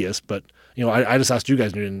not envious, but, I just asked you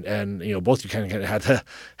guys, and both of you kind of had to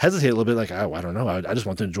hesitate a little bit, like, I don't know. I just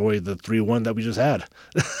want to enjoy the 3-1 that we just had,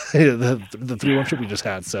 the 3-1 trip we just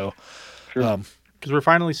had. So, because we're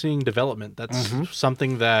finally seeing development. That's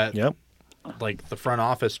something that, like, the front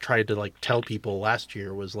office tried to like tell people last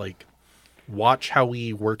year was like, watch how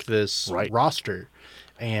we work this roster.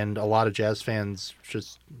 And a lot of Jazz fans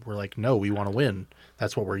just were like, no, we want to win.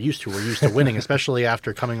 That's what we're used to. We're used to winning, especially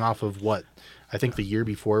after coming off of what I think the year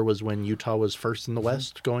before was when Utah was first in the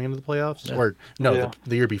West going into the playoffs. Yeah. Or no,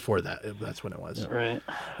 the year before that. That's when it was. Right.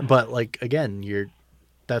 But like, again,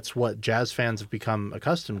 that's what Jazz fans have become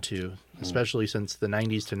accustomed to, especially since the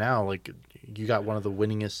 90s to now. Like, you got one of the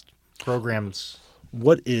winningest programs.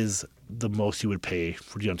 What is the most you would pay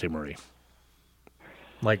for DeJounte Murray?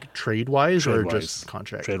 Like trade-wise or just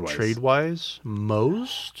contract? Trade-wise. Trade-wise,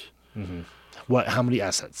 most. Mm-hmm. What? How many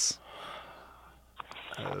assets?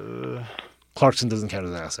 Clarkson doesn't count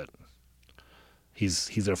as an asset. He's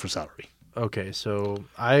there for salary. Okay, so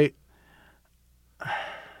I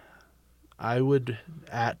would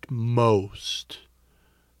at most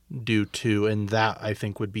do 2, and that I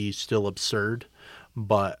think would be still absurd.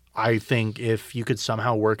 But I think if you could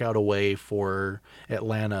somehow work out a way for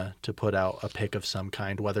Atlanta to put out a pick of some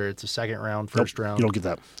kind, whether it's a second round, first round, you don't get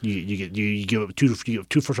that. You give two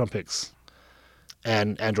first round picks,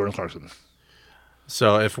 and Jordan Clarkson.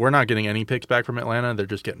 So if we're not getting any picks back from Atlanta, they're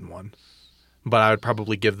just getting 1. But I would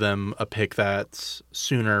probably give them a pick that's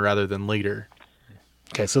sooner rather than later.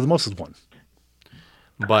 Okay, so the most is 1.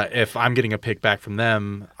 But if I'm getting a pick back from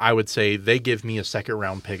them, I would say they give me a second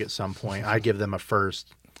round pick at some point. I give them a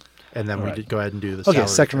first, and then we go ahead and do the salary. Okay,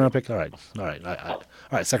 second round pick. All right.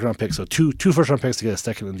 Second round pick. So two first round picks to get a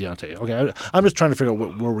second in DeJounte. Okay, I'm just trying to figure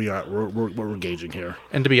out where we are, what we're gauging here.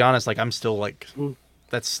 And to be honest, like, I'm still like,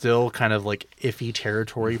 that's still kind of like iffy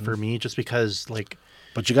territory for me, just because like.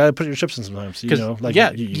 But you got to put your chips in sometimes. You got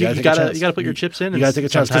to put your chips in. You got to take a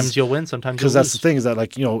chance. Sometimes you'll win, sometimes you'll lose. Because that's the thing, is that,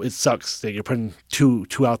 like, it sucks that you're putting two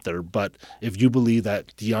out there. But if you believe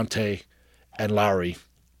that DeJounte and Lowry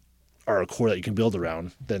are a core that you can build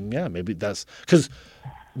around, then yeah, maybe that's because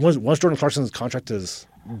once Jordan Clarkson's contract is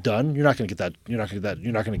done, you're not going to get that. You're not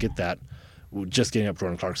going to get that just getting up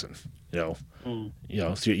Jordan Clarkson. So you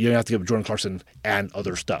have to give Jordan Clarkson and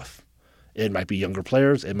other stuff. It might be younger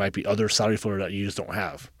players. It might be other salary filler that you just don't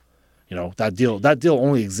have. That deal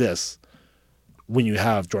only exists when you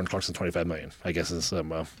have Jordan Clarkson $25 million. I guess is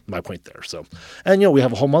my point there. So, and we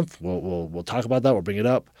have a whole month. We'll talk about that. We'll bring it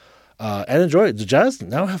up and enjoy it. The Jazz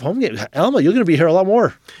now have home games. Alma, you're going to be here a lot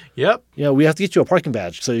more. Yep. We have to get you a parking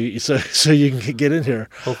badge so you can get in here.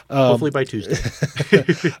 Hopefully by Tuesday.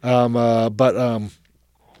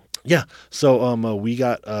 Yeah. So we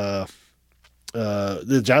got.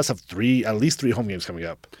 The Jazz have at least 3 home games coming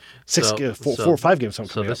up. 4 or 5 games coming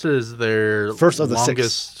up. So this is their first of the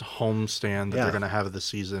longest 6 homestand that they're going to have of the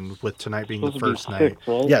season, with tonight being the first night. 6,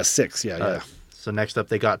 right? Yeah, 6. Yeah. So next up,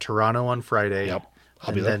 they got Toronto on Friday. Yep.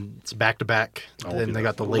 Then it's back-to-back. Then they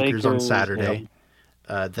got the Lakers on Saturday.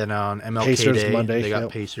 Then on MLK Pacers Day, Monday, they got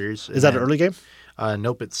yep. Pacers. Is that an early game?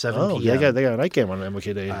 Nope, it's 7 Oh, p.m. yeah, they got a night game on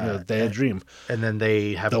MLK Day. They had Dream. And then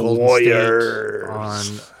they have The Golden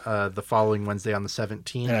Warriors. State on the following Wednesday on the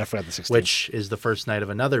 17th. And I forgot the 16th. Which is the first night of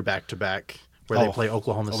another back-to-back where they play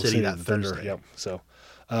Oklahoma City that Thursday. Yep. So,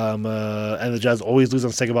 and the Jazz always lose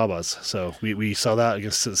on Sega Babas. So we saw that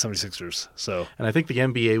against the 76ers. So, and I think the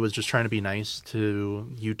NBA was just trying to be nice to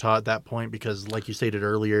Utah at that point because, like you stated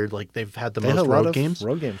earlier, like they've had the most road games.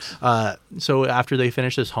 Road games. So after they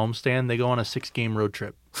finish this homestand, they go on a 6-game road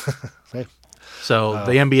trip. Hey. So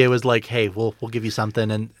the NBA was like, "Hey, we'll give you something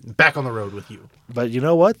and back on the road with you." But you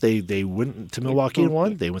know what? They went to Milwaukee and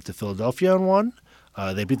won. They went to Philadelphia and won.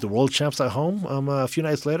 They beat the world champs at home a few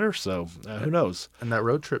nights later. So who knows? And that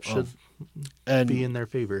road trip should be in their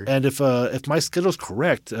favor. And if my schedule's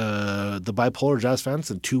correct, the bipolar Jazz fans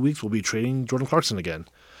in 2 weeks will be trading Jordan Clarkson again.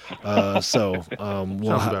 So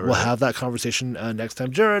we'll have that conversation next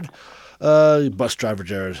time. Jared, bus driver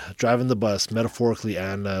Jared, driving the bus metaphorically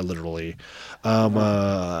and literally.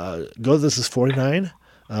 This is 49.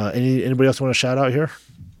 Anybody else want to shout out here?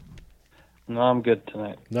 No, I'm good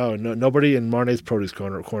tonight. No, nobody in Marnie's produce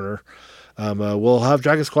corner. We'll have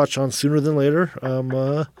Dragon Squatch on sooner than later.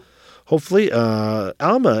 Hopefully.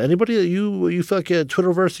 Alma, anybody that you feel like a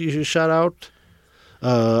Twitterverse you should shout out?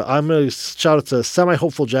 I'm gonna shout out to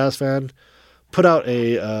semi-hopeful Jazz fan. Put out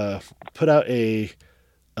a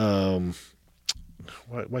why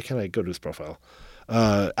can't I go to his profile?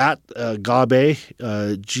 At Gabe,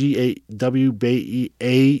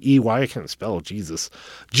 Gawbaeyy. I can't spell. Jesus,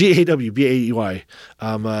 Gawbaeyy.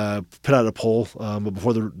 Put out a poll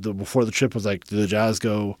before the trip was like, do the Jazz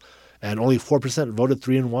go? And only 4% voted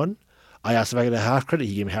 3-1. I asked if I get a half credit.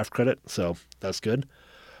 He gave me half credit, so that's good.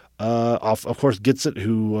 Of course, Gets It,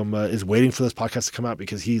 who is waiting for this podcast to come out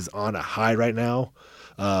because he's on a high right now.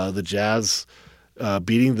 The Jazz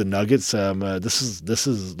beating the Nuggets. This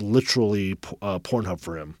is literally Pornhub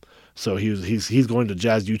for him. So he's going to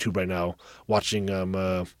Jazz YouTube right now, watching.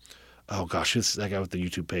 Oh gosh, it's that guy with the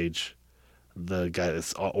YouTube page, the guy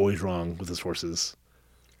that's always wrong with his sources.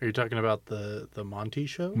 Are you talking about the Monty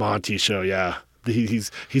Show? Monty Show, yeah.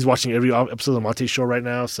 He's watching every episode of the Monty Show right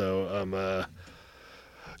now. So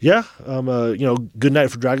good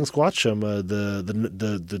night for Dragon Squatch.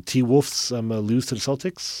 The T Wolves lose to the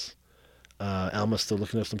Celtics. Alma's still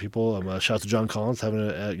looking at some people. Shout out to John Collins having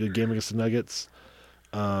a good game against the Nuggets.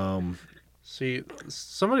 See,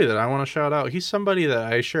 somebody that I want to shout out, he's somebody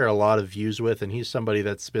that I share a lot of views with, and he's somebody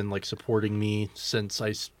that's been like supporting me since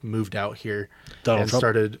I moved out here. Donald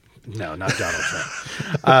Trump? No, not Donald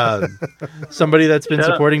Trump. Somebody that's been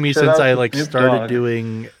supporting me since I started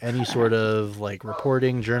doing any sort of like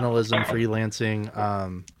reporting, journalism,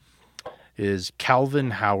 freelancing. Is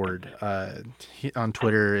Calvin Howard. On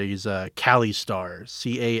Twitter, he's Cali Star,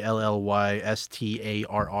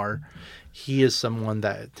 CALLYSTARR. He is someone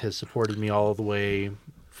that has supported me all the way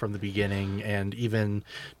from the beginning, and even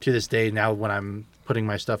to this day now when I'm putting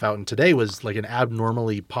my stuff out, and today was like an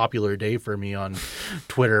abnormally popular day for me on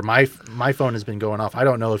Twitter. My phone has been going off. I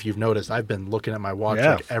don't know if you've noticed. I've been looking at my watch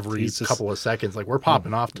every couple of seconds. Like, we're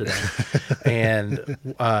popping off today. And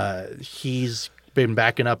he's been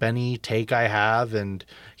backing up any take I have, and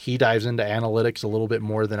he dives into analytics a little bit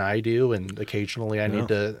more than I do, and occasionally I need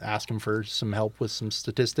to ask him for some help with some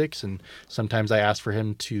statistics, and sometimes I ask for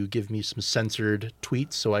him to give me some censored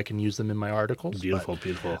tweets so I can use them in my articles. Beautiful.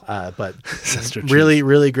 But really,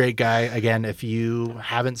 really great guy. Again, if you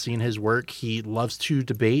haven't seen his work, he loves to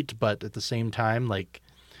debate, but at the same time, like,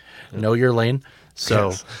 know your lane. So,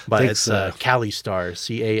 yes. But thanks, it's Cali Star,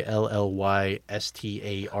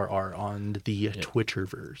 CALLYSTARR on the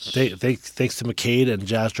Twitterverse. Thanks to McCade and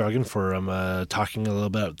Jazz Dragon for talking a little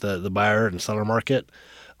bit about the buyer and seller market.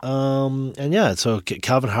 So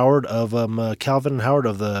Calvin Howard of the Calvin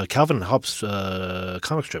Hobbs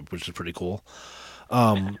comic strip, which is pretty cool.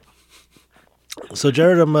 So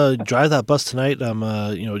Jared, I'm gonna drive that bus tonight.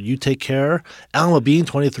 You take care. Alma being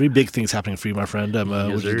 23, big things happening for you, my friend.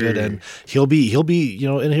 Which is good, and he'll be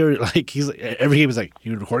in here like he's every game is like,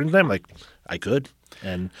 you recording tonight? I'm like, I could.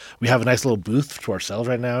 And we have a nice little booth to ourselves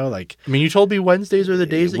right now. Like, I mean, you told me Wednesdays are the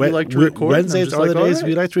days that you like to record. Wednesdays are the days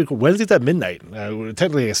we like to record. Wednesdays at midnight.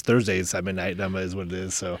 Technically, it's Thursdays at midnight. Is what it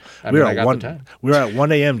is. So we're at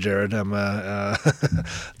 1 a.m. Jared. I'm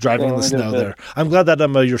driving in the snow there. I'm glad that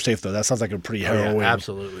you're safe though. That sounds like a pretty harrowing,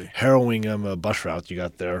 absolutely harrowing bus route you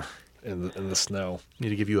got there in the snow. Need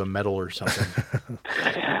to give you a medal or something.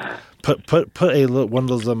 Put one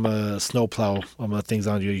of those snowplow things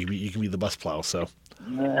on you. You can be the bus plow. So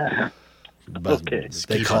But Okay.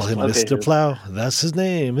 they call him Okay. Mr. Plow. That's his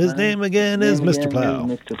name. His name again is Mr. Plow.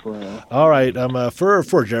 Mr. Plow. All right.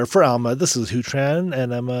 For Jared, for Alma, this is Hutran,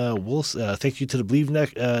 and we'll thank you to the Believe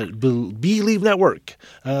Network.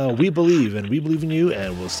 We believe, and we believe in you,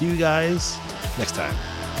 and we'll see you guys next time.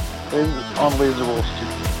 On Laser Wolves 2.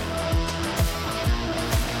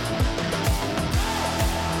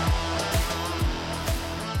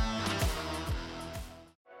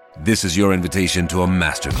 This is your invitation to a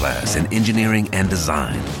masterclass in engineering and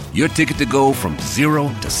design. Your ticket to go from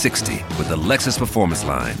 0 to 60 with the Lexus Performance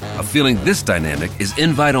Line. A feeling this dynamic is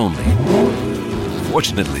invite only.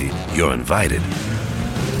 Fortunately, you're invited.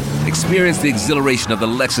 Experience the exhilaration of the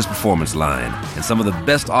Lexus Performance Line and some of the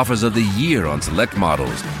best offers of the year on select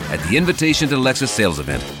models at the Invitation to Lexus sales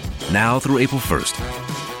event, now through April 1st.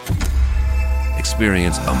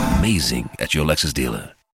 Experience amazing at your Lexus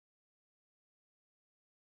dealer.